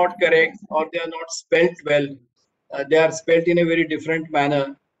used are not correct or they are not spelt well. They are spelt in a very different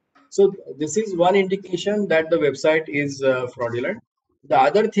manner. So this is one indication that the website is fraudulent. The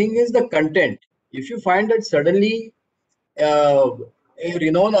other thing is the content. If you find that suddenly a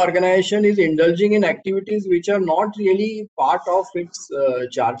renowned organization is indulging in activities which are not really part of its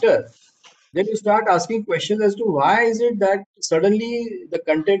charter, then you start asking questions as to why is it that suddenly the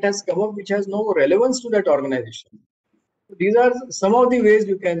content has come up which has no relevance to that organization. These are some of the ways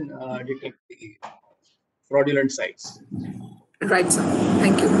you can detect the fraudulent sites. Right, sir.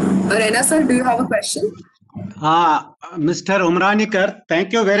 Thank you. Rena, sir, do you have a question? Mr. Umranikar,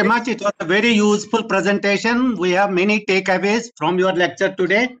 thank you very much. It was a very useful presentation. We have many takeaways from your lecture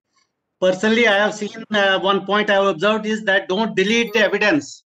today. Personally, I have seen one point I have observed is that don't delete the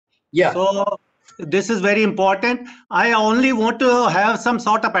evidence. Yeah. So this is very important. I only want to have some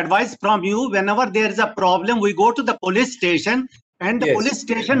sort of advice from you. Whenever there is a problem, we go to the police station, and the Yes. police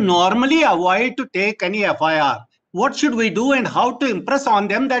station normally avoid to take any FIR. What should we do and how to impress on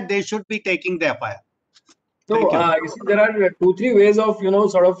them that they should be taking the FIR? So you see, there are 2-3 ways of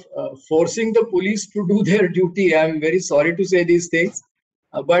sort of forcing the police to do their duty. I'm very sorry to say these things,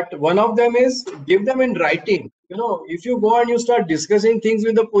 but one of them is give them in writing. If you go and you start discussing things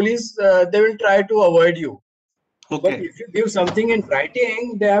with the police, they will try to avoid you. Okay. But if you give something in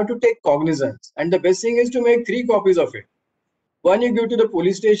writing, they have to take cognizance. And the best thing is to make 3 copies of it. One you give to the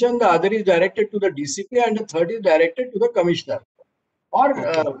police station, the other is directed to the DCP, and the third is directed to the commissioner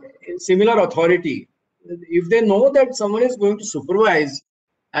or similar authority. If they know that someone is going to supervise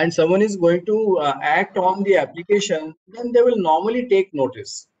and someone is going to act on the application, then they will normally take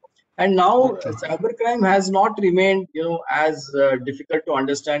notice. And now cybercrime has not remained, as difficult to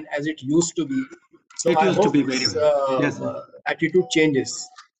understand as it used to be. So it I used hope to be very this attitude changes.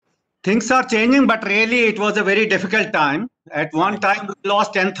 Things are changing, but really it was a very difficult time. At one time, we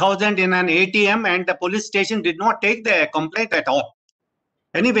lost 10,000 in an ATM, and the police station did not take the complaint at all.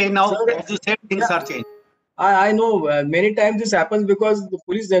 Anyway, now, Sir, as you said, things are changing. I know many times this happens because the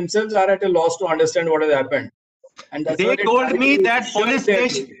police themselves are at a loss to understand what has happened. And that's They told me that police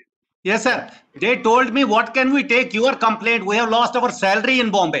station. Yes, sir. They told me, what can we take your complaint? We have lost our salary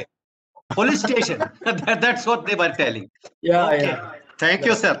in Bombay. Police station. That's what they were telling. Yeah, okay. yeah. Thank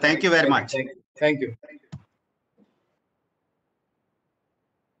you, sir. Thank you very much. Thank you.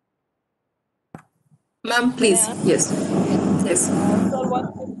 Ma'am, please. Yes. Yes. Sir,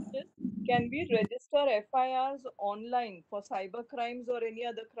 one question is, can we register FIRs online for cyber crimes or any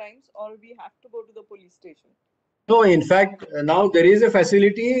other crimes, or we have to go to the police station? No, in fact, now there is a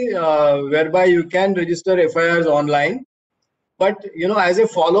facility whereby you can register FIRs online. But, as a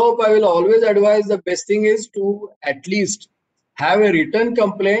follow-up, I will always advise the best thing is to at least have a written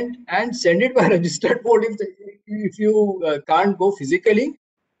complaint and send it by registered post if you can't go physically.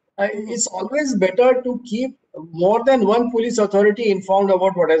 It's always better to keep more than one police authority informed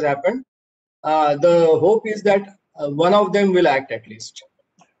about what has happened. The hope is that one of them will act at least.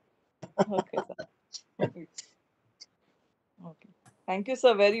 Okay, sir. Okay. Thank you,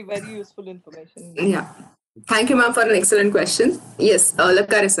 sir. Very, very useful information. Yeah. Thank you, ma'am, for an excellent question. Yes,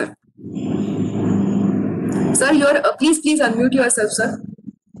 Lakare, sir. Sir, you're please unmute yourself, sir.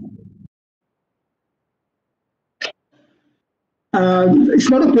 It's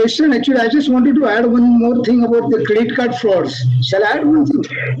not a question. Actually, I just wanted to add one more thing about the credit card frauds. Shall I add one thing?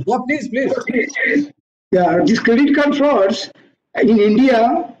 Yeah, please. Yeah, these credit card frauds in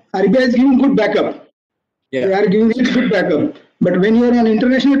India, RBI is giving good backup. Yeah. They are giving it good backup. But when you are on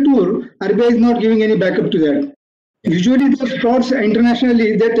international tour, RBI is not giving any backup to that. Usually, those frauds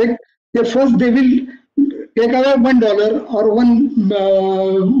internationally, they will take away $1 or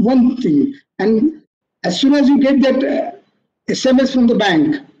one thing, and as soon as you get that SMS from the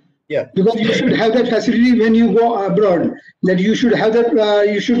bank, because you should have that facility when you go abroad, that you should have that,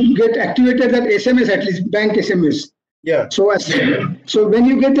 you should get activated that SMS, at least bank SMS. Yeah. So when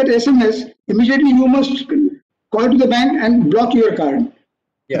you get that SMS, immediately you must call to the bank and block your card.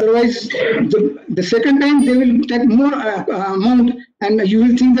 Yeah. Otherwise, the second time they will take more amount, and you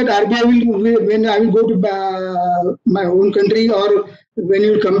will think that RBI will, when I will go to my own country, or when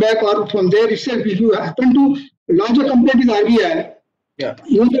you come back, or from there itself, if you happen to launch a complaint with RBI, yeah,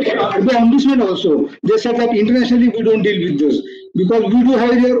 even the RBI ombudsman also, they said that internationally we don't deal with this, because we do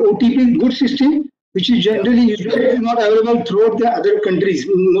have your OTP good system, which is generally usually not available throughout the other countries.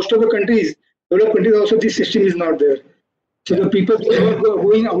 Most of the countries, developed countries also, this system is not there. So the people who are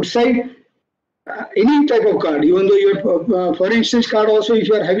going outside, any type of card, even though your for instance card also, if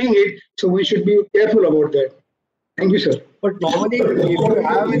you are having it, so we should be careful about that. Thank you, sir. But normally, if you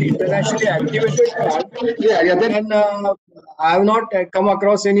have an internationally activated card, then I have not come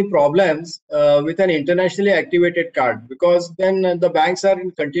across any problems with an internationally activated card, because then the banks are in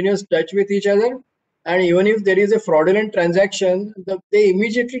continuous touch with each other, and even if there is a fraudulent transaction, they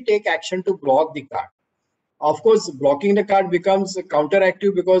immediately take action to block the card. Of course, blocking the card becomes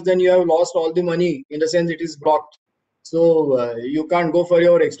counteractive, because then you have lost all the money, in the sense it is blocked. So you can't go for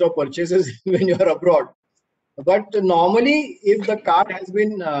your extra purchases when you are abroad. But normally, if the card has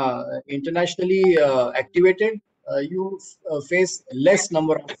been internationally activated, you face less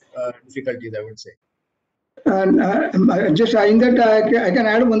number of difficulties, I would say. And just in that, I can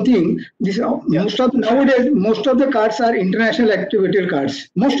add one thing. This nowadays, most of the cards are international activated cards.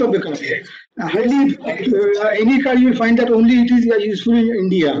 Most of the cards. Hardly any card you will find that only it is useful in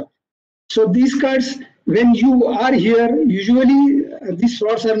India. So these cards, when you are here, usually these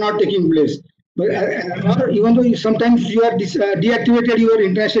frauds are not taking place. But even though sometimes you are deactivated your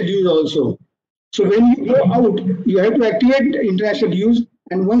international use also. So when you go out, you have to activate international use,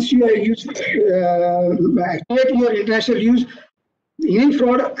 and once you are activate your international use, any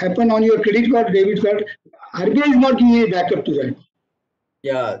fraud happen on your credit card, debit card, RBI is not giving a backup to that.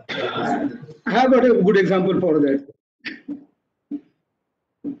 Yeah, I have got a good example for that.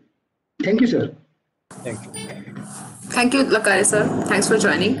 Thank you, sir. Thank you. Thank you, Lakare sir. Thanks for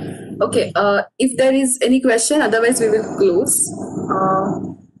joining. Okay, if there is any question, otherwise we will close.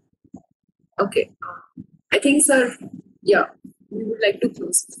 Okay, I think, sir, yeah, we would like to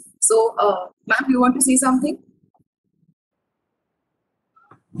close. So, ma'am, you want to say something?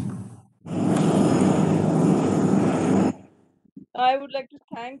 I would like to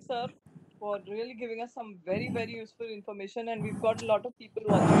thank sir for really giving us some very, very useful information, and we've got a lot of people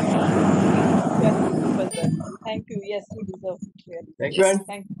watching this. Please share on YouTube as well. Thank you. Yes, you deserve it. Really. Thank you, and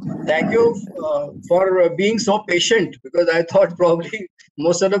Thank thank you for being so patient, because I thought probably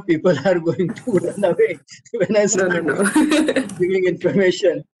most of the people are going to run away when I started giving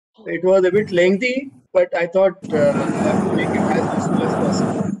information. It was a bit lengthy, but I thought I have to make it as useful as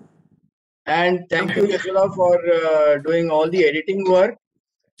possible. And thank you, Yashoda, for doing all the editing work.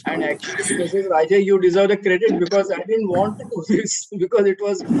 And actually, Mrs. Rajay, you deserve the credit, because I didn't want to do this because it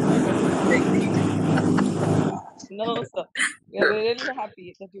was lengthy. No, sir. We are really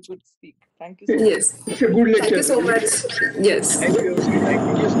happy that you could speak. Thank you so much. Yes. It's a good lecture. Thank you so much. Yes. Thank you.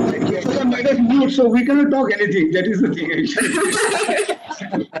 Thank you. So made us mute, so we cannot talk anything. That is the thing, actually.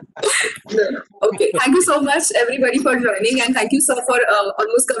 Okay, thank you so much, everybody, for joining, and thank you, sir, for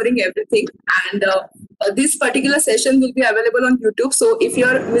almost covering everything. And this particular session will be available on YouTube. So if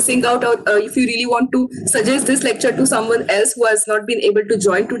you're missing out, or if you really want to suggest this lecture to someone else who has not been able to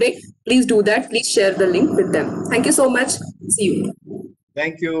join today, please do that. Please share the link with them. Thank you so much. See you.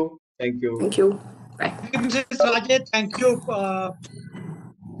 Thank you. Thank you. Thank you. Bye. Thank you, Mrs. Rajay. Thank you.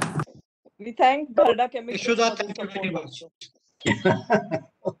 We thank Gharda Chemicals Yashoda, for the thank you very support much. also.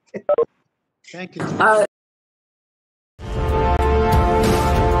 Okay. Thank you.